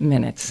 10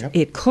 minutes.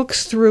 It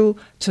cooks through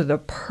to the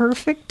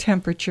perfect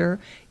temperature.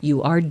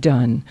 You are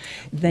done.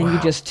 Then you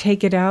just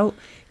take it out.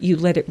 You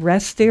let it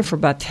rest there for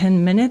about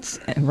 10 minutes.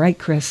 And right,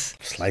 Chris?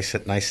 Slice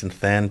it nice and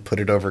thin, put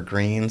it over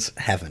greens,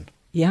 heaven.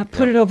 Yeah,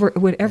 put it over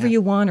whatever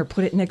you want, or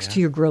put it next to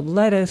your grilled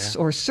lettuce,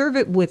 or serve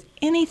it with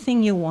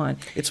anything you want.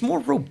 It's more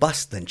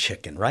robust than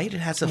chicken, right? It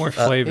has More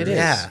flavor. It It is.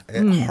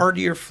 Yeah,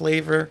 heartier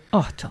flavor.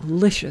 Oh,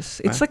 delicious.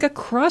 It's like a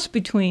cross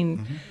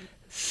between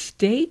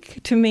steak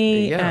to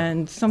me Yeah.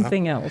 and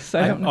something else.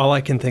 I don't know. All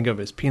I can think of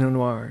is Pinot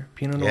Noir.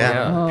 Pinot Noir.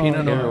 Yeah.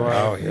 Pinot Noir.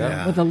 Oh,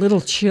 yeah. With a little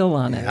chill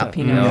on it. Yeah. the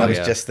Pinot I Noir. was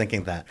yeah. just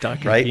thinking that, Duck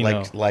and right?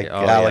 Pinot. Like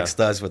Oh, Alex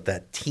yeah. does with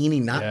that teeny,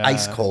 not Yeah.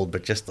 ice cold,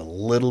 but just a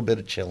little bit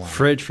of chill on it.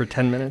 Fridge for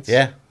 10 minutes.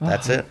 Yeah,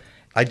 that's it.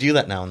 I do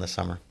that now in the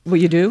summer. Well,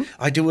 you do?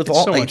 I do with It's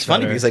all. so much It's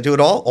funny better. because I do it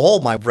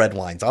all my red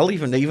wines. I'll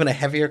even a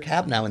heavier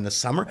cab now in the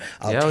summer.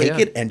 I'll Yeah, take yeah.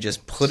 it and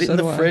just put it So in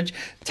do the I. fridge.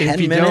 If 10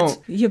 you minutes.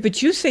 don't- Yeah,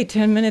 but you say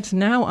 10 minutes.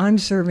 Now I'm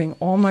serving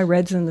all my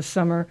reds in the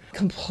summer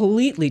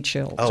completely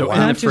chilled. Oh, So wow. in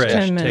Not the just fridge.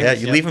 10 minutes. Yeah,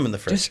 you Yep. leave them in the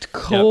fridge. Just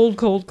cold,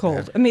 cold,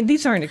 cold. I mean,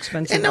 these aren't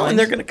expensive and no, wines. and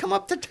they're going to come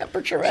up to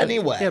temperature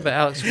anyway. Yeah, but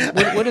Alex,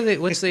 what are they?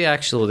 What's the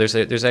actual? There's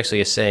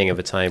actually a saying of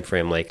a time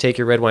frame, like take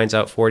your red wines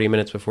out 40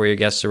 minutes before your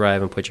guests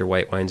arrive, and put your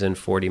white wines in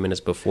 40 minutes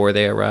before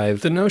they arrive.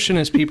 The notion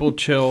is people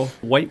chill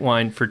white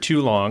wine for too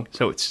long,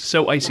 so it's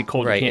so icy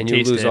cold Right, you can't and you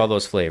taste lose it. all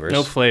those flavors.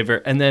 No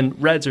flavor, and then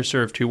reds are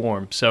served too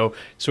warm. So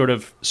sort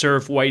of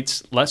serve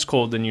whites less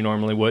cold than you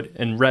normally would,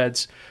 and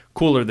reds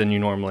cooler than you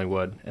normally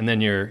would, and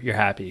then you're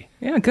happy.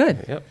 Yeah,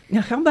 good. Yep.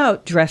 Now, how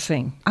about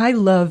dressing? I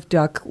love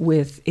duck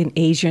with an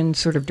Asian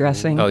sort of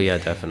dressing. Oh yeah,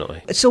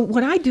 definitely. So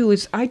what I do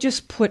is I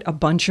just put a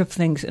bunch of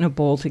things in a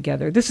bowl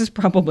together. This is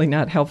probably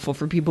not helpful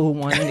for people who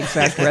want an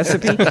exact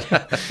recipe,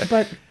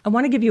 but I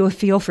want to give you a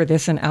feel for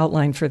this, an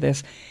outline for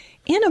this.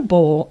 In a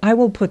bowl, I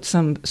will put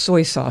some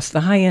soy sauce. The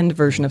high-end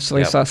version of soy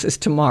Yep. sauce is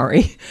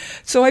tamari.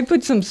 So I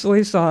put some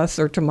soy sauce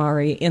or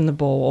tamari in the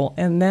bowl,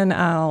 and then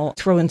I'll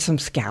throw in some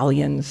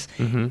scallions,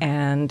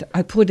 and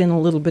I put in a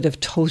little bit of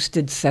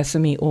toasted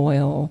sesame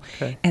oil,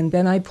 and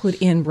then I put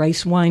in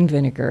rice wine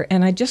vinegar,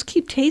 and I just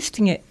keep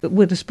tasting it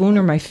with a spoon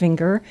or my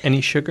finger.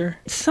 Any sugar?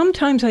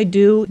 Sometimes I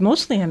do.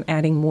 Mostly I'm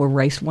adding more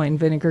rice wine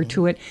vinegar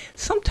to it.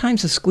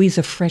 Sometimes a squeeze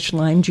of fresh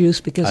lime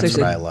juice because That's there's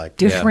what a I like.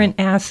 different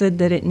acid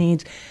that it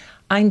needs.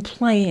 I'm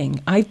playing.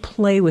 I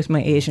play with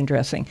my Asian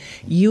dressing.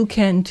 You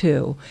can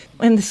too.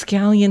 And the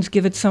scallions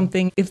give it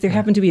something. If there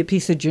happened to be a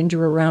piece of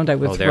ginger around, I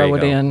would Oh, there throw you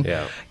it go. in.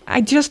 Yeah.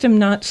 I just am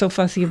not so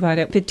fussy about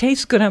it. If it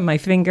tastes good on my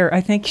finger,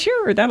 I think,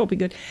 sure, that'll be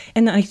good.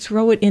 And I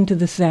throw it into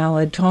the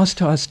salad, toss,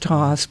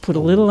 put a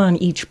little on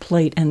each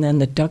plate, and then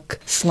the duck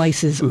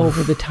slices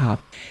over the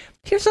top.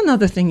 Here's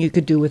another thing you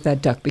could do with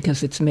that duck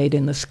because it's made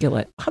in the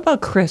skillet. How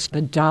about, Chris,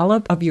 a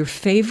dollop of your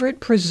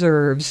favorite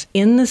preserves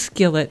in the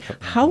skillet?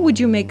 How would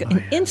you make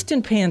an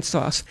instant pan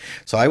sauce?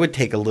 So I would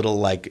take a little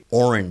like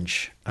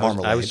orange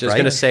marmalade. I was just right?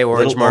 gonna say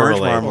orange Little orange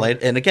marmalade. marmalade.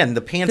 And again,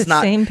 the pan's The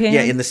not same pan?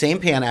 Yeah, in the same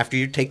pan after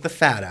you take the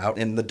fat out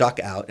and the duck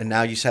out, and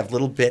now you just have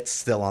little bits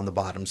still on the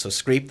bottom. So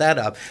scrape that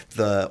up.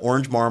 The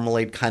orange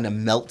marmalade kind of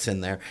melts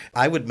in there.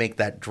 I would make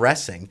that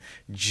dressing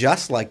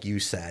just like you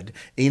said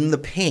in the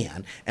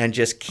pan and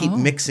just keep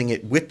mixing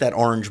it with that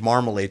orange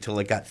marmalade till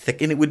it got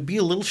thick, and it would be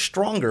a little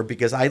stronger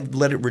because I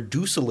let it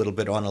reduce a little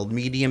bit on a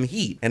medium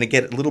heat and it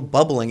get a little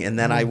bubbling, and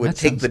then I would that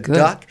take sounds the good.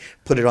 duck,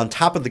 put it on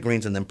top of the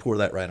greens, and then pour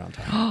that right on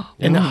top.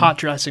 And the hot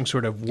dressing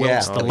sort of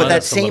wilts the But that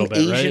lettuce a same little bit,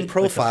 right? Asian Like the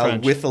profile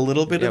French. with a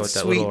little bit Yeah, of with that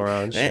sweet, little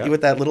orange, yeah.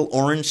 with that little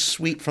orange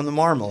sweet from the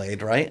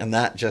marmalade, right? And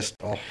that just,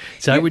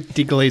 So I would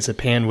deglaze a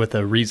pan with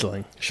a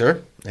Riesling. sure,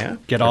 yeah.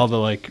 Get all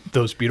the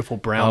those beautiful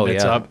brown Oh,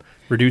 bits yeah. up.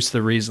 Reduce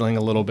the Riesling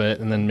a little bit,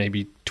 and then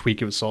maybe tweak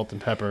it with salt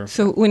and pepper.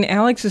 So when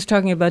Alex is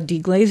talking about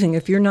deglazing,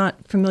 if you're not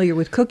familiar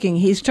with cooking,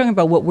 he's talking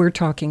about what we're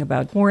talking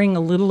about, pouring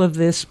a little of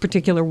this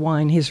particular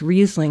wine, his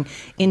Riesling,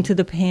 into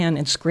the pan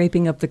and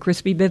scraping up the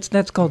crispy bits.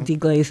 That's called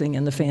deglazing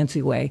in the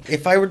fancy way.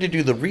 If I were to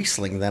do the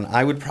Riesling, then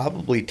I would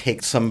probably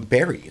take some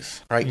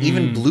berries, right?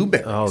 Even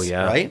blueberries, Oh,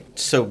 yeah. right?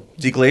 So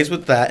deglaze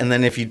with that, and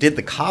then if you did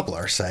the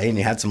cobbler, say, and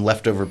you had some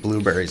leftover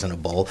blueberries in a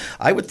bowl,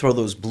 I would throw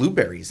those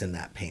blueberries in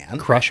that pan.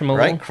 Crush them a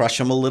right? little? Crush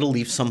them a little,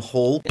 leave some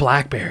whole.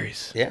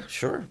 Blackberries. Yeah,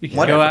 sure. You can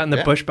Whatever. go out in the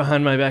Yeah. bush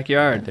behind my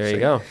backyard. There you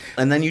go.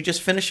 And then you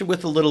just finish it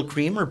with a little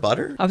cream or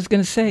butter. I was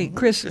going to say,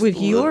 Chris, Just with a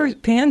your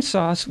little. pan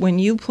sauce, when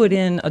you put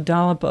in a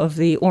dollop of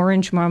the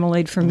orange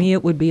marmalade, for me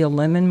it would be a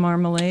lemon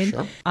marmalade.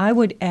 Sure. I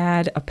would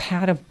add a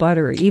pat of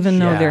butter, even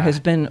though there Yeah. has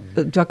been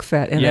duck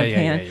fat in Yeah, that yeah,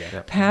 pan.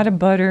 yeah. Pat of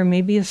butter,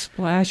 maybe a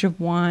splash of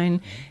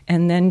wine,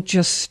 and then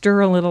just stir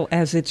a little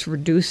as it's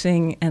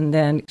reducing, and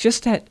then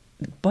just that.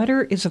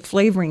 Butter is a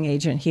flavoring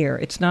agent here.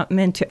 It's not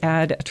meant to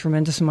add a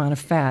tremendous amount of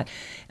fat,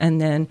 and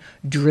then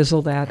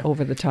drizzle that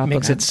over the top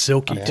Makes of it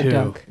silky the too.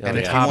 duck. And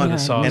if you Top of want the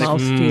sauce. and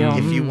mouthfeel.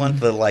 if you want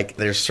the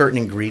there's certain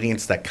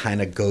ingredients that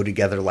kind of go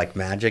together like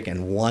magic,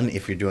 and one,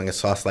 if you're doing a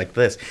sauce like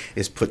this,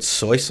 is put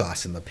soy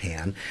sauce in the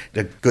pan,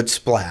 a good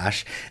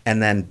splash,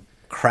 and then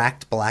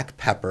cracked black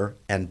pepper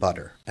and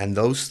butter, and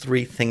those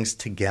three things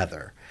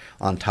together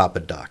on top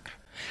of duck.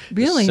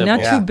 Really? Simple.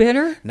 Not Yeah. too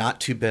bitter? Not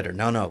too bitter.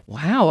 No.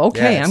 Wow,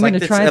 okay, it's I'm going to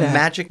it's try a that.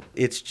 magic.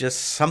 It's just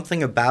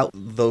something about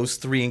those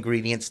three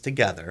ingredients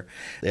together.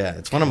 Yeah,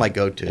 it's one of my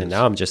go-tos. And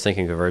now I'm just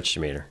thinking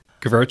Gewürztraminer.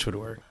 Gewürz would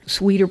work.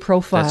 Sweeter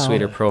profile. That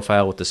sweeter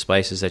profile with the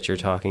spices that you're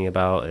talking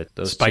about.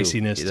 Those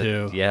Spiciness,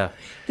 too. Yeah.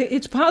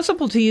 It's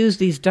possible to use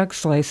these duck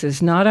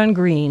slices not on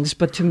greens,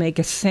 but to make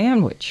a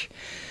sandwich.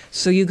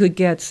 So you could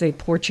get, say,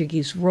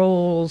 Portuguese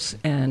rolls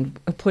and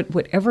put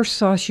whatever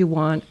sauce you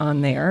want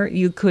on there.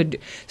 You could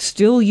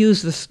still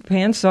use the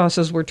pan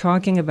sauces we're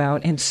talking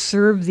about and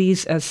serve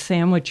these as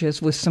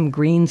sandwiches with some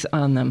greens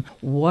on them.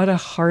 What a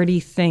hearty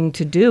thing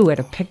to do at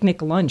a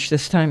picnic lunch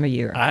this time of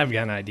year. I've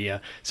got an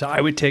idea. So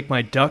I would take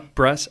my duck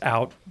breasts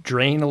out,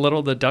 drain a little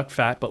of the duck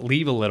fat, but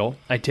leave a little.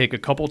 I take a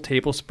couple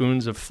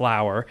tablespoons of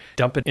flour,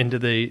 dump it into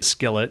the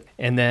skillet,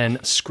 and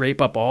then scrape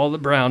up all the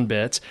brown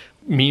bits.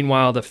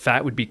 Meanwhile, the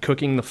fat would be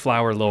cooking the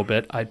flour a little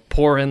bit. I'd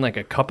pour in like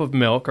a cup of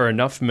milk or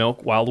enough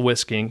milk while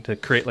whisking to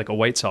create like a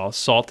white sauce,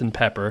 salt and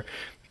pepper.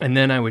 And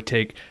then I would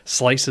take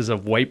slices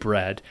of white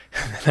bread,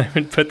 and I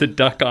would put the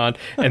duck on,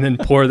 and then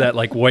pour that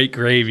like white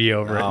gravy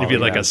over it. It'd be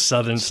like a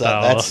southern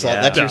style.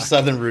 That's your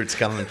southern roots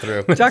coming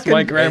through. That's my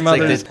and-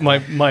 grandmother's,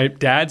 my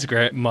dad's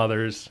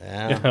grandmother's.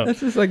 Yeah. You know.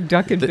 This is like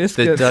duck and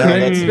biscuits. duck- right?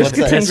 that's- what's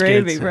biscuits that?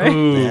 and gravy, right?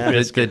 Ooh, Yeah.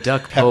 The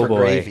duck Pepper po' boy.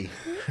 gravy.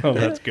 oh,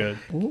 that's good.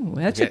 Ooh,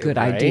 that's a Yeah, good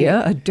right?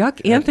 idea. A duck.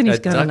 Anthony's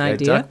got an A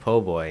idea. duck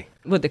po' boy.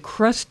 With a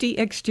crusty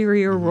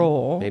exterior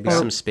roll. Maybe or-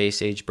 some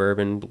space age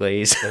bourbon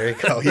glaze. There you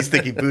go. He's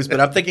thinking booze,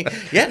 but I'm thinking,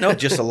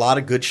 just a lot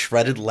of good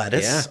shredded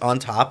lettuce on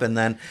top, and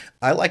then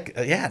I like,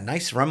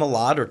 nice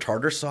remoulade or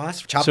tartar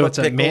sauce. Chop So up it's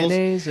a pickles.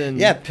 mayonnaise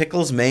and-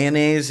 pickles,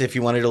 mayonnaise. If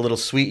you wanted a little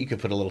sweet, you could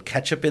put a little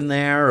ketchup in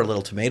there or a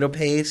little tomato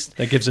paste.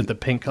 That gives it the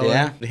pink color.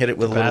 Yeah, hit it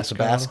with a little Tabasco.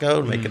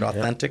 Tabasco to make it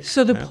authentic.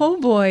 So the po'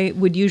 boy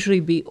would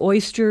usually be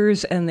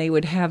oysters, and they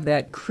would have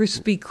that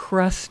crispy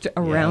crust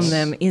around Yes.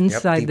 them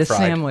inside deep the fried.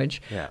 sandwich.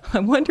 Yeah. I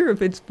wonder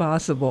if it's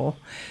possible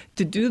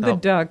to do the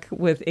duck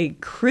with a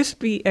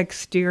crispy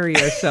exterior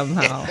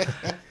somehow.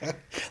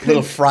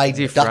 Little fried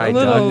Deep duck fried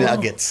duck.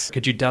 nuggets.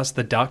 Could you dust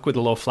the duck with a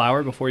little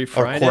flour before you Or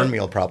fry it?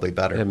 cornmeal, probably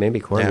better. Yeah, maybe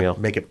cornmeal.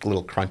 Make it a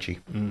little crunchy.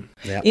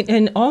 Yeah.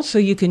 And also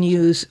you can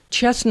use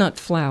chestnut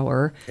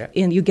flour, Yeah.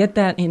 and you get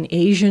that in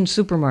Asian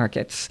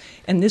supermarkets.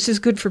 And this is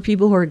good for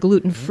people who are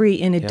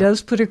gluten-free, and it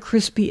does put a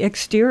crispy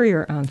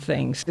exterior on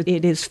things.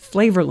 It is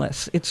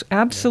flavorless. It's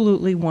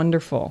absolutely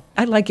wonderful.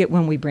 I like it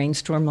when we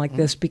brainstorm like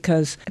this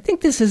because I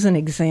think this is an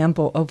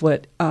example of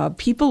what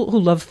people who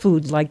love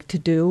food like to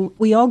do.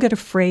 We all get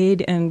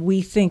afraid and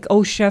we think,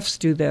 oh, chefs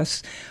do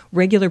this.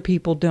 Regular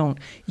people don't.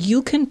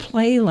 You can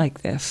play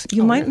like this.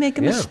 You might make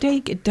a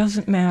mistake. It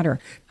doesn't matter.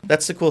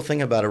 That's the cool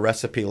thing about a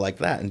recipe like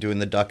that and doing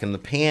the duck in the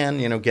pan,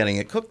 getting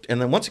it cooked. And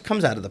then once it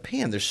comes out of the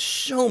pan, there's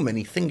so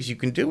many things you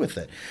can do with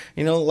it.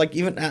 Like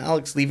even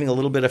Alex leaving a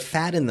little bit of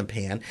fat in the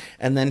pan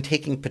and then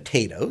taking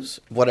potatoes,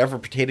 whatever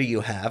potato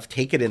you have,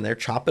 take it in there,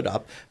 chop it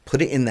up,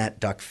 put it in that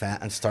duck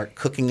fat and start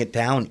cooking it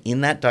down in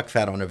that duck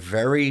fat on a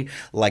very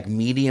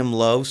medium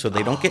low so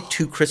they don't get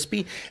too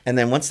crispy. And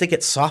then once they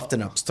get soft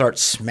enough, start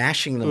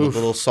smashing them with a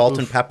little salt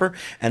and pepper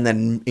and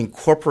then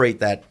incorporate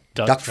that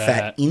duck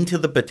fat into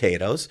the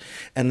potatoes,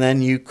 and then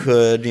you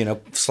could,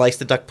 slice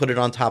the duck, put it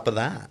on top of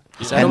that.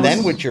 And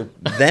then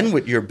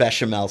with your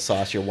bechamel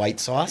sauce, your white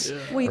sauce,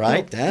 Wait,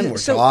 right? no. Then we're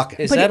So- talking.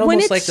 Is But that when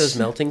almost like it's- those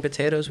melting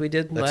potatoes we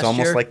did It's last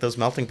almost year? like those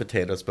melting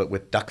potatoes, but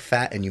with duck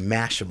fat, and you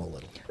mash them a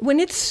little. When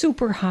it's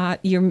super hot,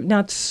 you're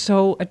not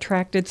so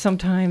attracted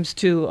sometimes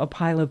to a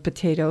pile of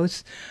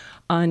potatoes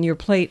on your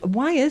plate.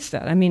 Why is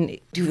that? I mean,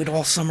 Do it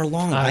all summer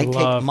long. I take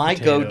love my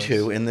potatoes.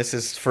 go-to, and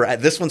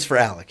this one's for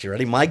Alex. You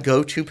ready? My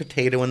go-to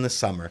potato in the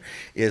summer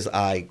is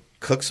I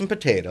cook some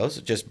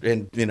potatoes just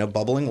in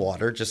bubbling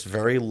water, just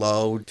very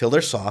low till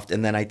they're soft.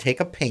 And then I take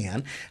a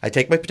pan. I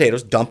take my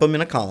potatoes, dump them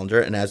in a colander,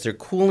 and as they're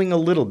cooling a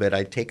little bit,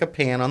 I take a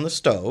pan on the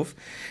stove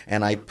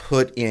and I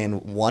put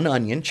in 1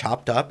 onion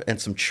chopped up and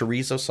some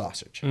chorizo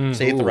sausage.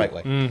 Say it the right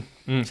way.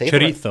 Say it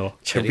Chorizo.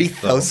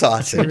 Chorizo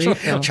sausage.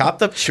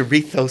 Chopped up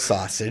chorizo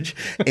sausage.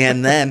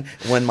 And then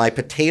when my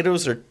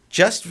potatoes are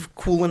just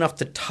cool enough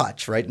to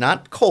touch, right?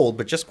 Not cold,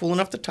 but just cool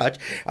enough to touch.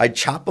 I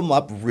chop them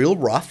up real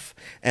rough,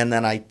 and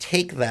then I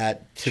take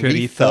that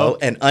chorizo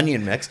and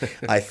onion mix.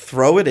 I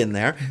throw it in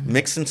there,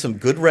 mix in some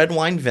good red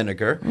wine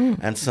vinegar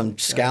and some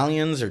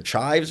scallions or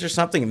chives or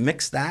something, and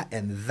mix that,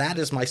 and that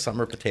is my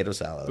summer potato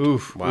salad.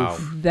 Oof. Wow.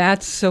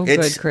 That's so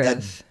It's good,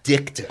 Chris.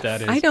 addictive.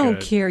 That is I don't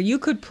good. care. You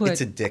could put.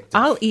 It's addictive.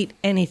 I'll eat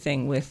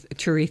anything with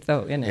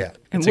chorizo in it. Yeah.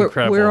 And It's we're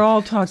incredible.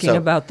 all talking So-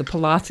 about the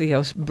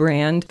Palacios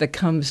brand that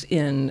comes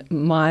in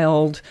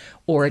mild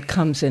or it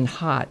comes in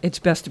hot. It's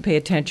best to pay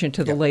attention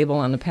to the label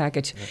on the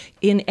package.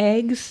 In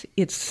eggs,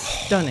 it's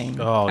stunning.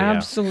 Oh, yeah.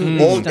 Absolutely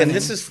Well, stunning. and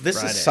this is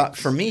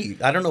for me.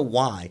 I don't know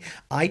why.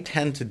 I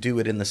tend to do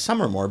it in the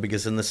summer more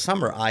because in the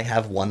summer I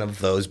have one of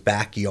those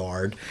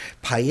backyard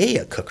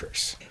paella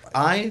cookers.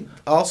 I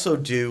also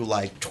do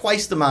like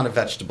twice the amount of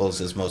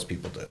vegetables as most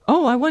people do.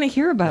 Oh, I want to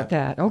hear about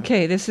that.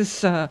 Okay, this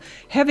is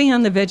heavy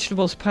on the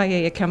vegetables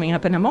paella coming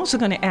up. And I'm also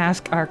going to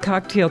ask our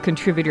cocktail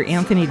contributor,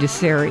 Anthony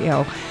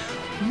DeSerio,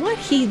 what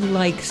he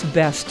likes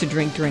best to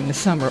drink during the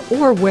summer,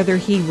 or whether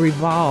he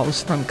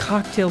revolves from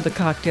cocktail to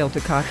cocktail to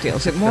cocktail.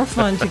 Is it more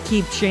fun to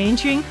keep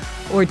changing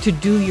or to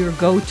do your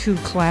go-to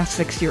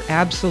classics, your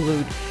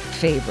absolute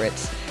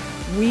favorites?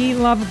 We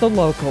love the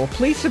local.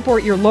 Please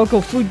support your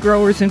local food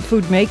growers and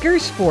food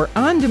makers for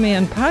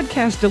on-demand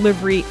podcast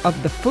delivery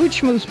of the Food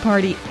Schmooze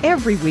Party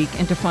every week,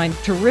 and to find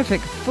terrific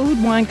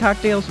food, wine,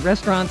 cocktails,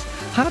 restaurants,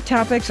 hot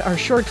topics, our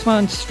short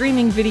fun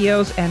streaming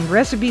videos, and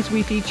recipes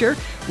we feature.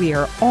 We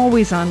are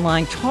always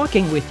online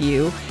talking with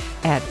you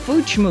at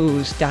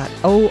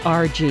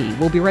foodschmooze.org.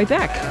 We'll be right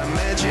back. I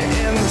met you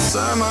in the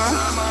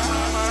summer.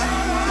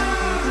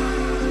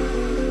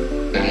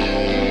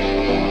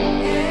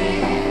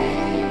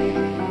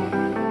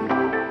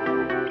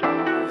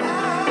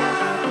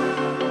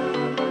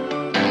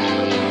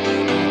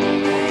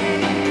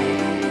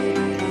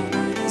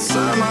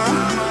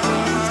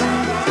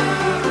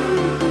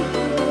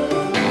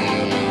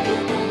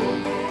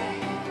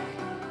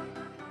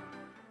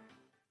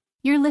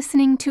 You're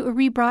listening to a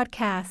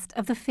rebroadcast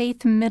of the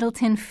Faith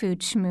Middleton Food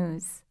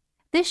Schmooze.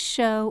 This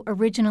show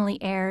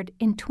originally aired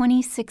in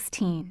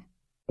 2016.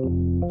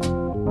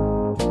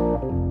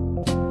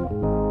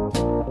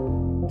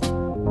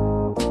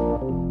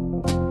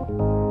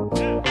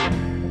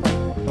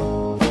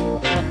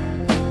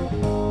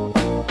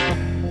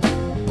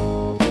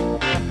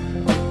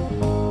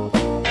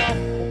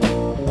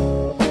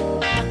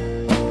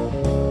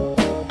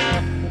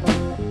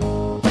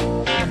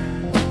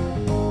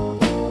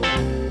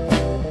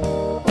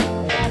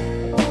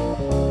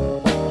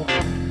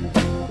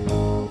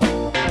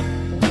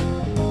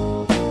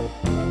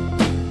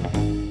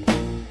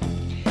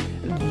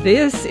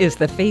 This is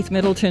the Faith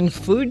Middleton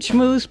Food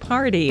Schmooze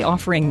Party,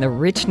 offering the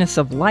richness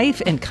of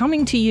life and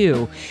coming to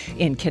you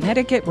in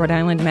Connecticut, Rhode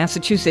Island,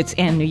 Massachusetts,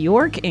 and New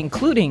York,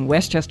 including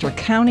Westchester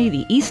County,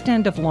 the East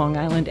End of Long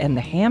Island, and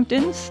the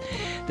Hamptons.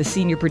 The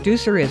senior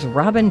producer is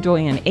Robin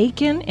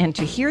Doyen-Aiken, and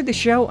to hear the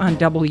show on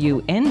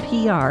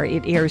WNPR,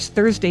 it airs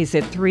Thursdays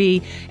at 3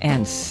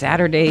 and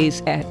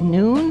Saturdays at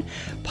noon.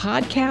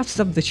 Podcasts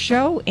of the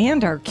show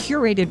and our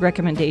curated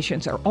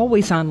recommendations are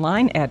always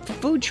online at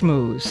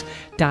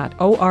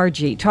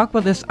foodschmooze.org. Talk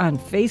with us on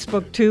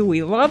Facebook, too.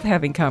 We love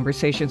having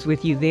conversations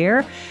with you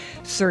there.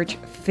 Search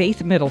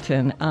Faith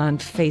Middleton on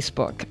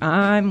Facebook.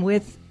 I'm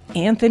with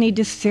Anthony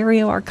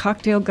DeSerio, our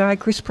cocktail guy,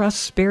 Chris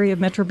Prosperi of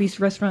Metro Beast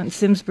Restaurant in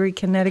Simsbury,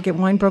 Connecticut,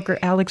 wine broker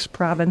Alex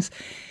Province.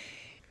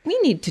 We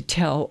need to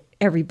tell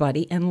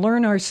everybody and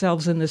learn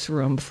ourselves in this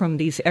room from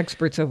these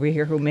experts over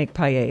here who make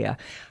paella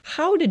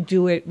how to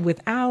do it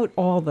without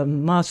all the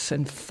muss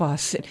and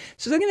fuss.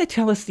 So they're going to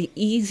tell us the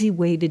easy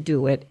way to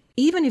do it,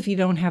 even if you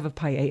don't have a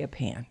paella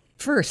pan.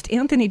 First,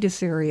 Anthony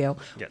DeSerio,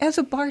 as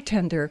a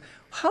bartender,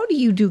 how do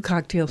you do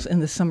cocktails in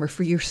the summer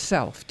for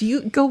yourself? Do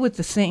you go with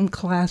the same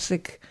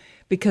classic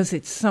because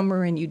it's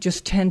summer and you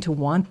just tend to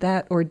want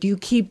that, or do you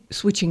keep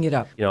switching it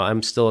up? You know,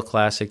 I'm still a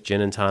classic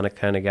gin and tonic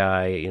kind of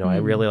guy. You know, I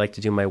really like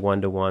to do my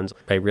one-to-ones.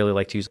 I really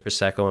like to use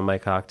Prosecco in my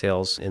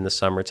cocktails in the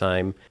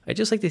summertime. I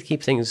just like to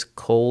keep things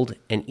cold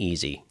and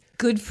easy.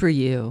 Good for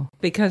you,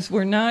 because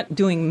we're not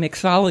doing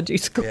mixology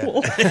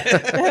school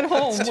at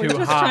home. We're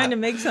just trying to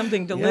make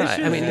something delicious,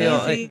 I mean,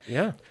 easy.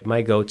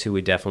 My go-to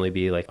would definitely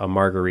be like a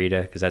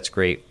margarita, because that's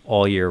great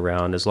all year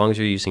round, as long as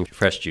you're using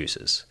fresh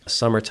juices.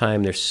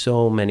 Summertime, there's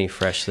so many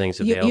fresh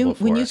things available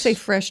for When you us. say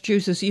fresh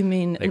juices, you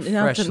mean Like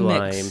not fresh the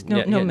mix.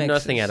 lime, No mixes.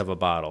 nothing out of a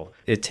bottle.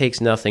 It takes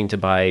nothing to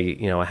buy,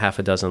 a half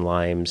a dozen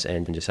limes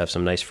and just have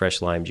some nice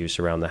fresh lime juice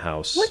around the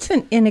house. What's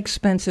an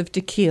inexpensive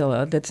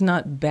tequila that's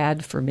not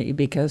bad for me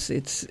because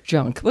it's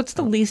junk? What's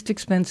the least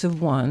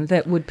expensive one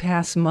that would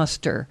pass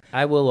muster?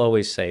 I will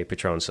always say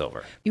Patron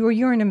Silver.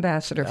 You're an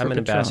ambassador for I'm an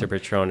Patron. ambassador for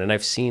Patron, and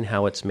I've seen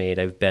how it's made.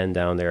 I've been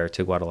down there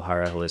to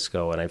Guadalajara,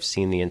 Jalisco, and I've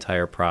seen the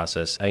entire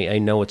process. I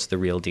know it's the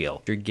real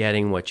deal. You're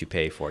getting what you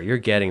pay for. You're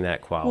getting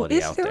that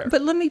quality out there.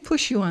 But let me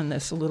push you on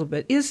this a little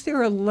bit. Is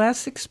there a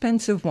less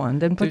expensive one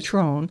than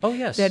Patron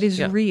that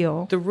is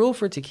real? The rule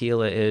for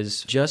tequila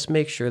is just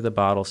make sure the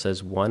bottle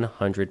says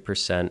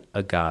 100%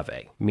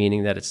 agave,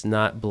 meaning that it's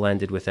not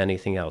blended with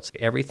anything else.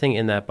 Everything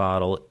in that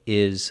bottle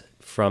is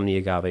from the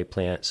agave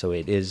plant, so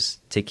it is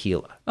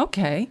tequila.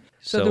 Okay.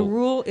 So the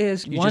rule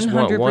is 100%. You just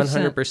want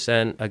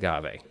 100%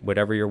 agave,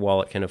 whatever your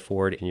wallet can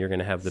afford, and you're going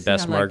to have the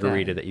best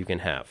margarita that you can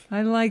have.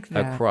 I like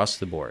that. Across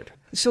the board.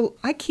 So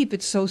I keep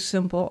it so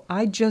simple.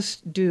 I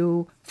just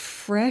do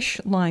fresh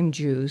lime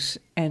juice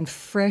and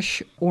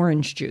fresh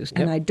orange juice.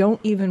 And I don't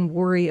even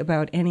worry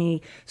about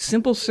any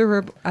simple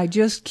syrup. I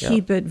just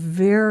keep it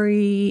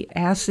very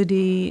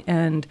acidy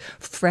and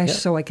fresh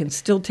so I can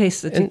still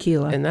taste the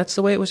tequila. And that's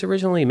the way it was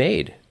originally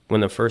made. When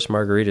the first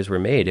margaritas were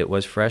made, it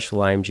was fresh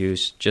lime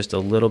juice, just a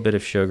little bit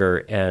of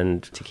sugar,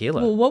 and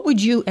tequila. Well, what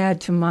would you add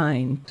to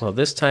mine? Well,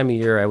 this time of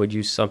year, I would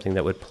use something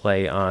that would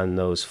play on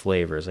those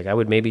flavors. Like I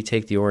would maybe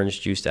take the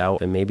orange juice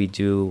out and maybe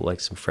do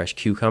like some fresh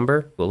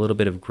cucumber, a little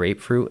bit of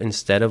grapefruit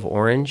instead of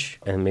orange,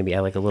 and maybe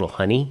add like a little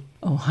honey.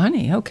 Oh,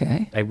 honey,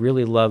 okay. I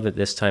really love at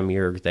this time of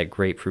year that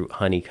grapefruit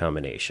honey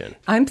combination.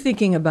 I'm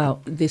thinking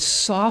about the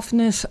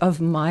softness of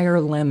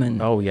Meyer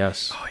lemon. Oh,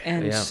 yes.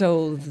 And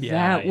so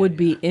that would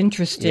be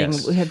interesting.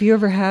 Yes. Have you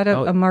ever had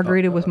a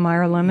margarita with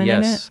Meyer lemon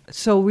in yes. it?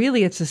 So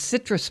really it's a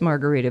citrus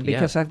margarita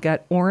because I've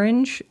got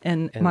orange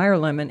and Meyer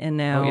lemon and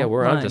now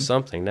we're lime. onto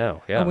something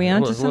now. Yeah. Are we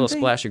onto something? A little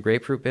splash of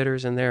grapefruit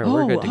bitters in there and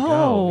we're good to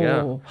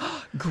go.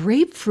 Yeah.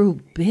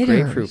 Grapefruit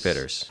bitters. Grapefruit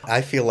bitters.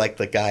 I feel like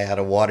the guy out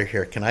of water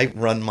here. Can I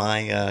run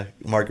my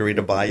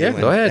margarita by you?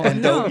 Yeah, go ahead.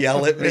 And don't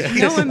yell at me.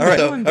 No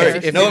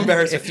embarrassment. No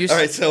embarrassment. All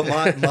right, so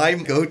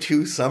my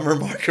go-to summer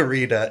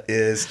margarita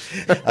is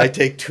I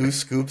take 2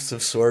 scoops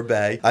of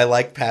sorbet. I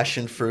like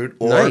passion fruit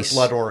or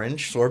blood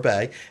orange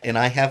sorbet, and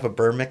I have a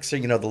Burr mixer,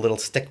 you know, the little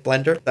stick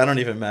blender. I don't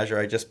even measure.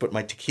 I just put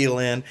my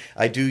tequila in.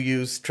 I do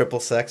use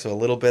triple sec, so a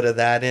little bit of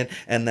that in,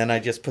 and then I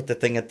just put the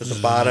thing at the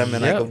bottom,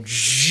 and I go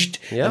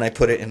and I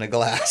put it in a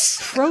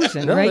glass.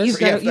 Frozen,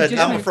 right?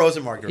 I'm a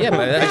frozen margarita.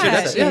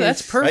 Yeah,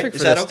 that's perfect right? for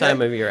this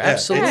time of year. Yeah.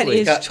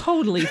 Absolutely. That is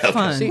totally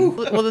fun. See,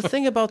 well, the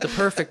thing about the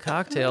perfect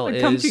cocktail is...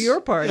 Come to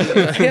your party.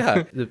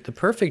 The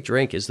perfect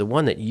drink is the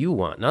one that you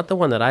want, not the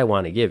one that I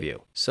want to give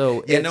you.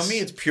 So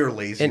it's pure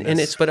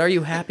laziness. But are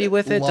you happy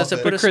with it? Love Does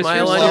it put a Chris,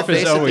 smile your on your love is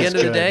face at the always end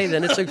of the good. day?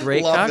 Then it's a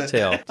great Love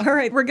cocktail. All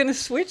right, we're going to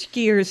switch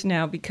gears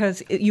now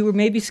because you were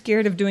maybe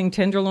scared of doing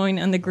tenderloin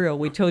on the grill.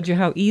 We told you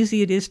how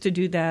easy it is to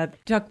do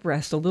that. Duck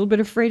breast, a little bit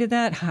afraid of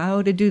that.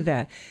 How to do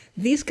that.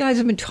 These guys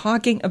have been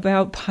talking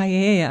about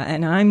paella,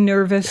 and I'm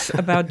nervous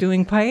about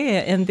doing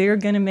paella, and they're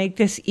going to make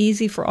this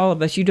easy for all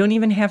of us. You don't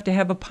even have to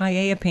have a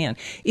paella pan.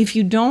 If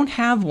you don't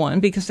have one,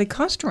 because they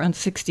cost around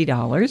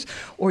 $60,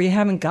 or you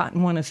haven't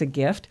gotten one as a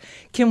gift,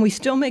 can we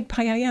still make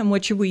paella, and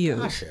what should we use?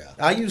 Gosh, yeah.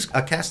 I use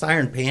a cast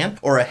iron pan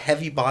or a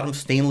heavy bottom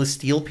stainless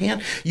steel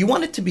pan. You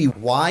want it to be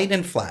wide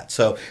and flat,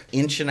 so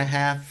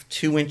 1.5 to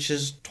 2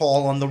 inches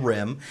tall on the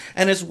rim,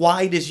 and as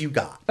wide as you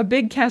got. A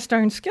big cast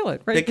iron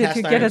skillet, right? Big That you cast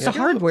could get iron at the skillet.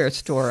 hardware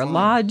store. A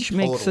Lodge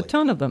makes a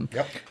ton of them.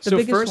 Yep. The So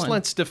biggest first, one.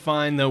 let's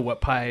define though what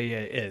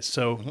paella is.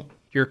 So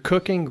you're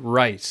cooking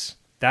rice.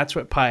 That's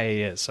what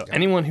paella is. So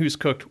anyone who's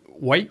cooked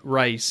white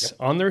rice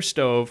on their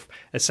stove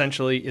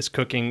essentially is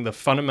cooking the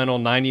fundamental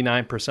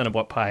 99% of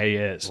what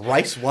paella is.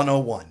 Rice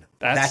 101.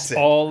 That's it.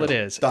 all it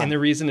is. Done. And the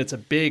reason it's a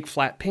big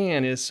flat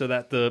pan is so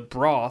that the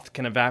broth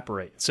can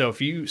evaporate. So if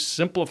you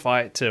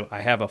simplify it to,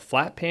 I have a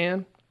flat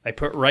pan, I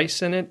put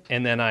rice in it,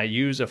 and then I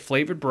use a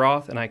flavored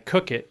broth and I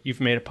cook it, you've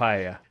made a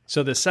paella.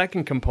 So the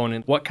second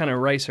component, what kind of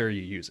rice are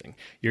you using?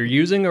 You're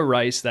using a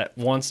rice that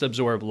wants to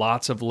absorb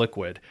lots of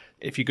liquid.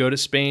 If you go to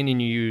Spain and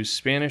you use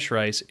Spanish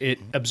rice, it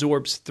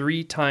absorbs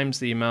 3 times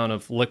the amount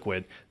of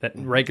liquid that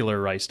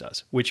regular rice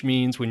does, which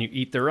means when you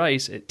eat the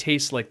rice, it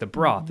tastes like the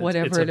broth.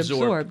 Whatever it's it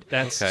absorbed.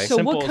 That's Okay. So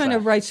simple what as kind that.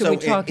 of rice are we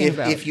talking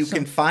about? If you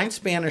can find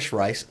Spanish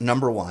rice,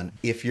 number one.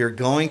 If you're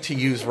going to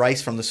use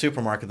rice from the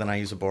supermarket, then I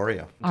use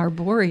Arborio.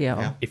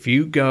 Arborio. If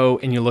you go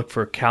and you look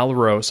for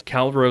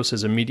Calrose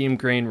is a medium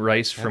grain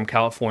rice from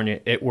California.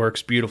 It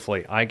works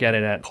beautifully. I get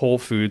it at Whole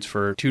Foods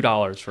for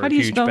 $2 for How a do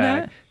you huge spell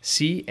bag. that?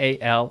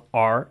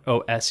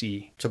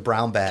 Calrose. It's a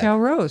brown bag.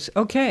 Calrose.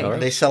 Okay.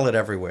 They sell it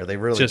everywhere. They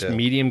really Just do.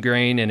 medium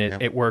grain, and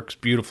it works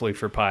beautifully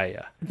for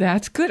paella.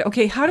 That's good.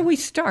 Okay, how do we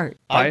start?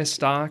 Buy a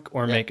stock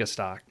or make a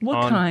stock.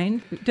 What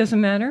kind?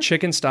 Doesn't matter?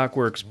 Chicken stock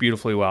works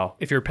beautifully well.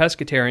 If you're a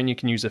pescatarian, you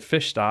can use a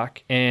fish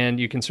stock, and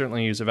you can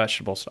certainly use a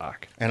vegetable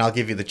stock. And I'll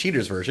give you the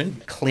cheater's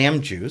version.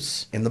 Clam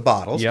juice in the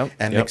bottles.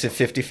 And mix it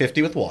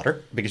 50-50 with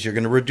water because you're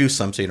going to reduce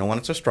some, so you don't want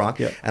it so strong.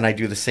 And I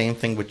do the same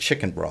thing with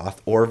chicken broth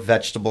or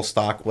vegetable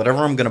stock, whatever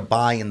I'm going to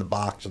buy in the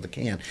box or the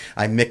can.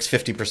 I mix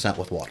 50%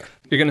 with water.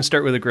 You're going to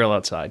start with a grill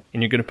outside,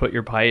 and you're going to put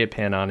your paella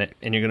pan on it,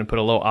 and you're going to put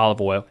a little olive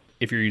oil.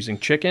 If you're using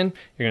chicken,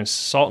 you're going to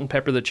salt and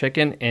pepper the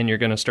chicken, and you're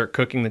going to start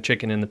cooking the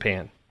chicken in the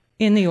pan.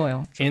 In the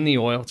oil. In the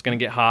oil. It's going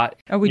to get hot.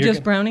 Are we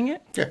just browning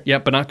it? Yeah,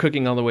 but not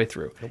cooking all the way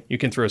through. Yep. You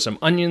can throw some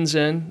onions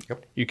in.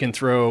 Yep. You can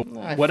throw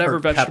whatever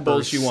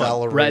vegetables peppers, you want.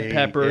 celery, Red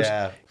peppers.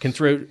 yeah. You can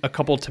throw a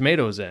couple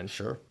tomatoes in.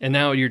 Sure. And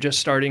now you're just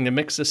starting to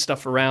mix this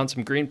stuff around,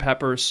 some green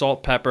pepper,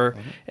 salt, pepper,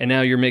 and now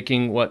you're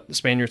making what the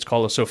Spaniards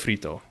call a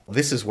sofrito.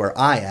 This is where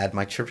I add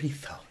my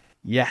chorizo.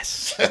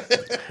 Yes.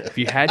 If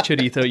you had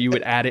chorizo, you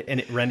would add it and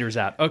it renders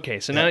out. Okay,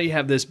 so now you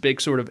have this big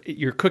sort of,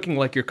 you're cooking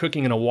like you're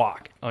cooking in a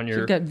wok on your...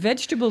 You've got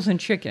vegetables and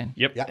chicken.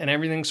 Yep, and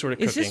everything's sort of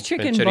cooking. Is this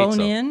chicken chorizo.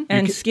 bone in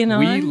and skin on?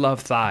 We love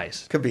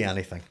thighs. Could be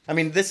anything. I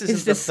mean, this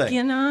Is the the thing.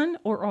 skin on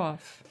or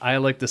off? I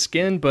like the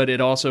skin, but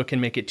it also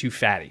can make it too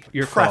fatty.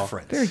 Your call.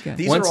 Preference. Very good.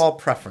 These Once- are all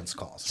preference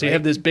calls. So you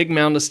have this big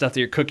mound of stuff that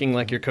you're cooking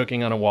like you're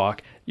cooking on a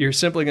wok. You're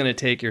simply going to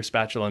take your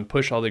spatula and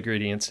push all the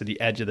ingredients to the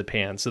edge of the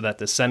pan so that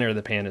the center of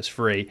the pan is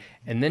free.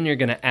 And then you're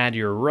going to add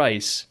your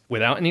rice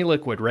without any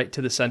liquid right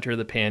to the center of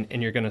the pan,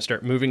 and you're going to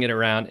start moving it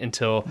around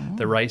until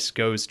the rice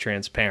goes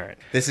transparent.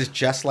 This is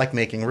just like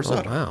making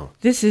risotto. Wow.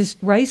 This is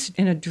rice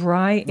in a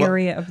dry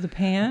area of the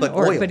pan, But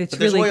oil. but it's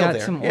there's really oil got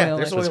there. some Yeah, oil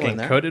there's in So it. it's oil in getting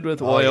there. coated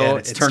with Oh, oil. yeah, and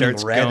it's it turning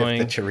starts red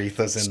going, if the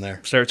chorizo's in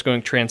there. starts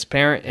going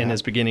transparent and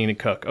is beginning to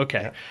cook.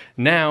 Okay.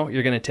 Now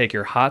you're going to take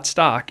your hot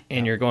stock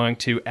and you're going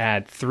to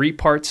add 3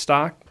 parts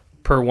stock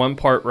per 1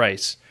 part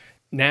rice.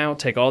 Now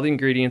take all the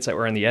ingredients that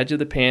were on the edge of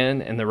the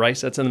pan and the rice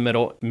that's in the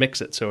middle,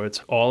 mix it so it's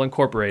all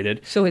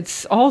incorporated. So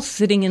it's all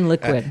sitting in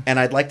liquid. And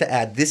I'd like to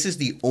add, this is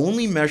the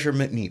only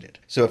measurement needed.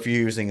 So if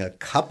you're using a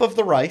cup of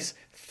the rice,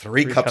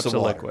 3 cups of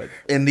water. liquid.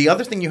 And the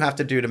other thing you have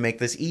to do to make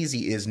this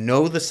easy is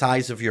know the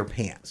size of your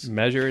pans.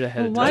 Measure it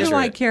ahead of Why time. do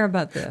I care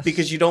about this?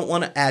 Because you don't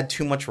want to add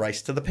too much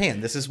rice to the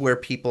pan. This is where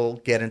people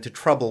get into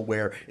trouble,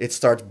 where it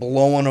starts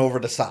blowing over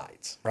the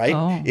sides, right?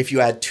 Oh. If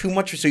you add too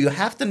much, so you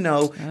have to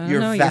know your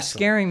know, vessel. you're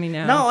scaring me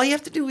now. No, all you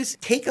have to do is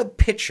take a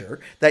pitcher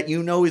that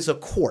you know is a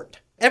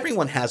quart.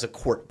 Everyone has a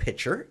quart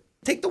pitcher.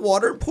 Take the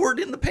water and pour it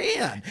in the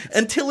pan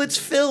until it's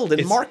filled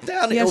and mark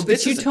down. Yes, Oh, but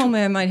this you is told me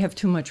I might have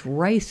too much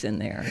rice in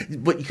there.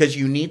 But because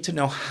you need to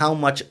know how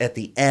much at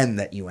the end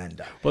that you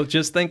end up. Well,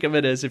 just think of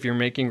it as if you're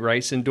making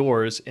rice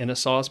indoors in a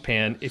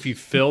saucepan. If you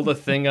fill the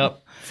thing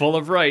up full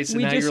of rice, and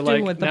We now just you're do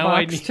like, what the now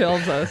I box need...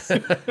 tells us.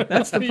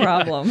 That's the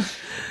problem.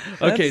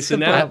 Okay, That's so the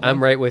now problem.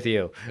 I'm right with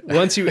you.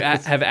 once you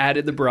have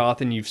added the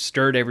broth and you've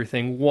stirred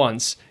everything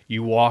once,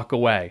 you walk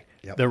away.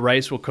 Yep. The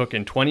rice will cook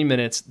in 20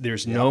 minutes.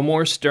 There's no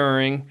more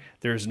stirring.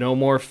 There's no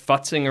more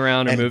futzing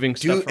around or moving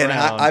stuff and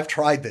around. I've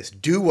tried this.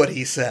 Do what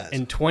he says.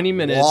 In 20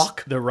 minutes,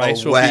 Walk the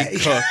rice away. will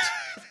be cooked,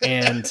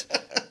 and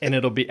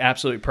it'll be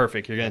absolutely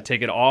perfect. You're going to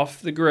take it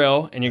off the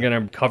grill, and you're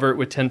going to cover it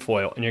with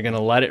tinfoil, and you're going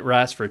to let it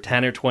rest for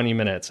 10 or 20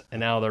 minutes. And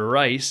now the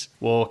rice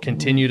will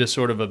continue to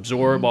sort of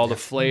absorb all the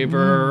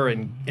flavor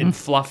and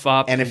fluff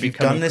up And if you've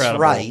become done this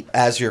incredible. right,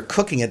 as you're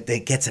cooking it,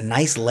 it gets a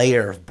nice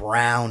layer of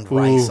browned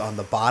rice on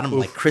the bottom,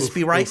 like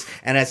crispy rice.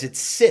 And as it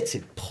sits,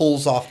 it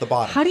pulls off the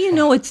bottom. How do you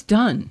know it's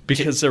done?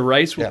 Because the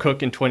rice will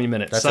cook in 20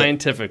 minutes, That's it.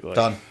 scientifically.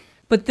 Done.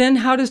 But then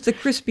how does the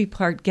crispy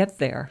part get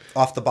there?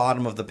 Off the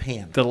bottom of the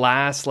pan. The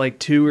last like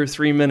 2 or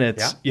 3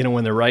 minutes, Yeah.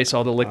 when the rice,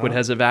 all the liquid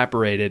has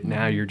evaporated,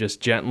 now you're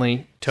just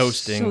gently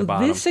toasting So the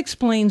bottom. this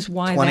explains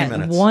why 20 that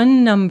minutes.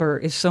 one number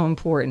is so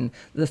important,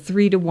 the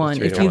 3 to 1.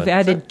 3 If to you've 1.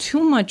 added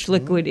too much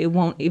liquid, it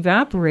won't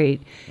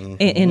evaporate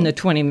in the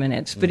 20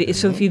 minutes. But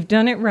so if you've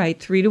done it right,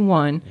 3 to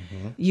 1,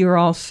 you're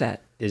all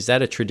set. Is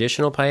that a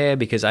traditional paella?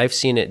 Because I've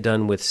seen it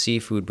done with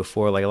seafood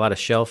before, like a lot of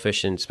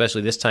shellfish, and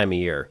especially this time of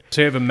year.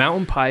 So you have a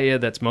mountain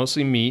paella that's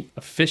mostly meat,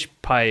 a fish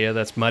paella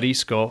that's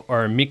marisco,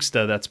 or a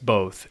mixta that's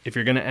both. If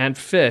you're going to add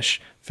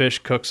fish, fish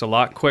cooks a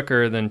lot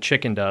quicker than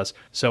chicken does.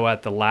 So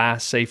at the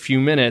last, say, few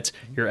minutes,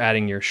 you're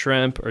adding your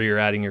shrimp or you're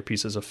adding your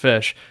pieces of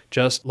fish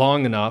just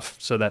long enough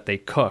so that they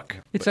cook.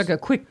 It's like a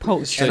quick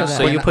poach. So, for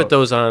so that. you put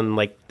those on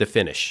like the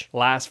finish.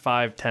 Last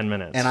 5-10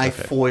 minutes. And I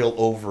foil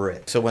over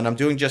it. So when I'm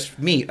doing just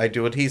meat, I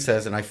do what he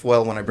says, and I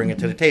foil when I bring it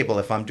to the table.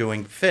 If I'm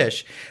doing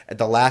fish, at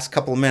the last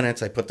couple of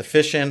minutes, I put the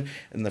fish in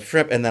and the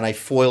shrimp, and then I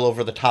foil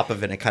over the top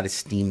of it, and it kind of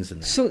steams in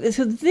there. So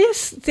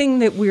this thing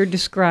that we're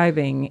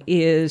describing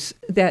is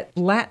that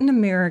Latin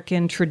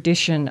American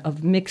tradition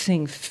of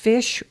mixing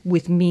fish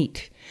with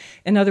meat.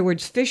 In other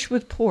words, fish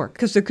with pork,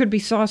 because there could be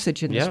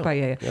sausage in this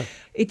paella. Yeah.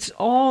 It's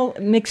all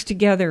mixed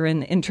together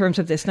in terms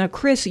of this. Now,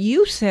 Chris,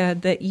 you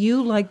said that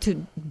you like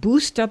to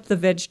boost up the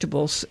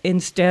vegetables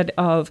instead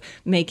of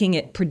making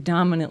it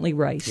predominantly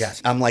rice.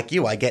 Yes, I'm like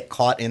you. I get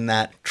caught in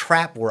that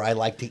trap where I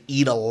like to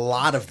eat a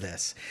lot of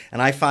this.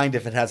 And I find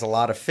if it has a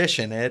lot of fish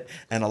in it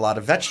and a lot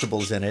of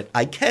vegetables in it,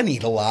 I can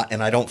eat a lot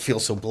and I don't feel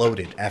so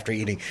bloated after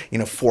eating,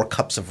 4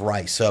 cups of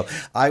rice. So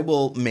I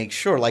will make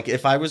sure, like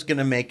if I was going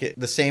to make it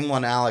the same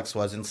one Alex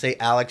was, and say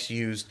Alex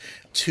used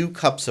 2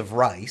 cups of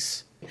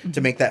rice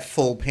to make that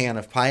full pan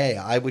of paella,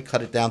 I would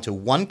cut it down to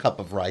 1 cup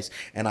of rice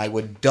and I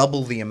would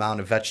double the amount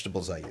of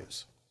vegetables I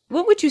use.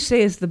 What would you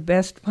say is the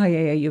best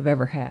paella you've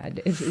ever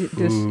had? Is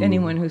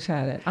anyone who's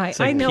had it? like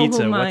I know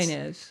pizza. who mine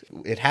is.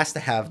 It has to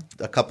have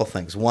a couple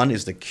things. One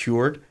is the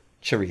cured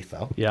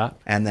chorizo. Yeah.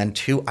 And then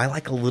 2, I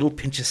like a little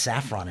pinch of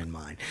saffron in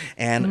mine.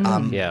 And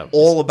Yeah.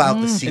 all about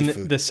the And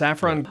seafood. the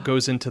saffron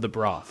goes into the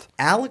broth.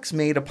 Alex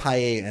made a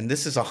paella, and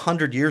this is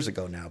 100 years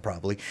ago now,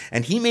 probably.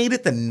 And he made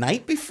it the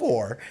night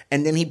before,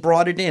 and then he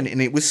brought it in,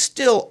 and it was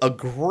still a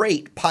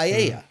great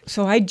paella.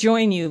 So I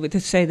join you to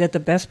say that the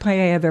best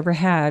paella I've ever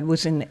had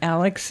was in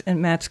Alex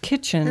and Matt's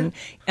kitchen,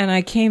 and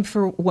I came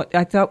for what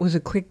I thought was a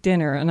quick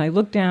dinner, and I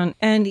looked down,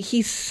 and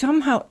he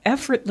somehow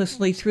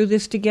effortlessly threw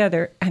this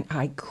together, and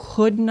I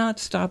could not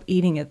stop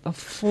eating it. The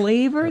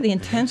flavor, the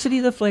intensity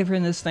of the flavor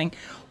in this thing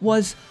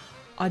was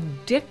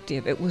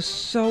addictive. It was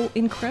so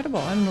incredible.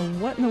 I don't know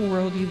what in the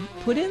world you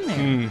put in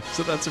there.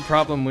 So that's a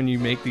problem when you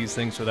make these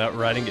things without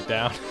writing it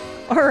down.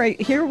 All right,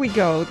 here we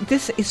go.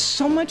 This is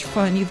so much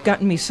fun. You've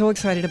gotten me so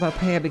excited about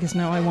paella because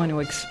now I want to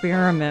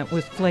experiment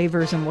with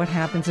flavors and what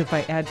happens if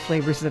I add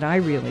flavors that I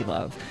really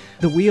love.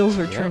 The wheels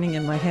are turning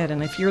in my head,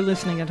 and if you're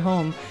listening at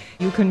home,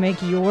 you can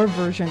make your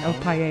version of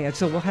paella.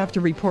 So we'll have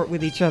to report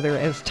with each other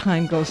as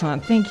time goes on.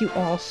 Thank you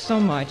all so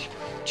much.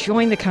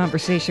 Join the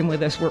conversation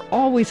with us. We're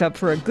always up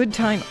for a good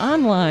time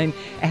online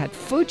at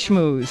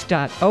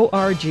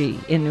foodschmooze.org.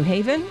 In New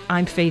Haven,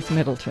 I'm Faith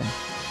Middleton.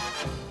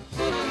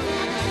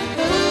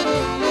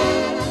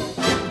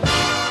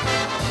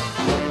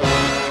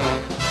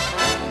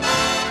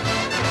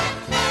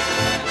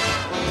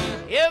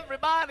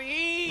 Everybody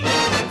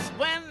eats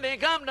when they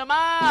come to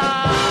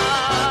my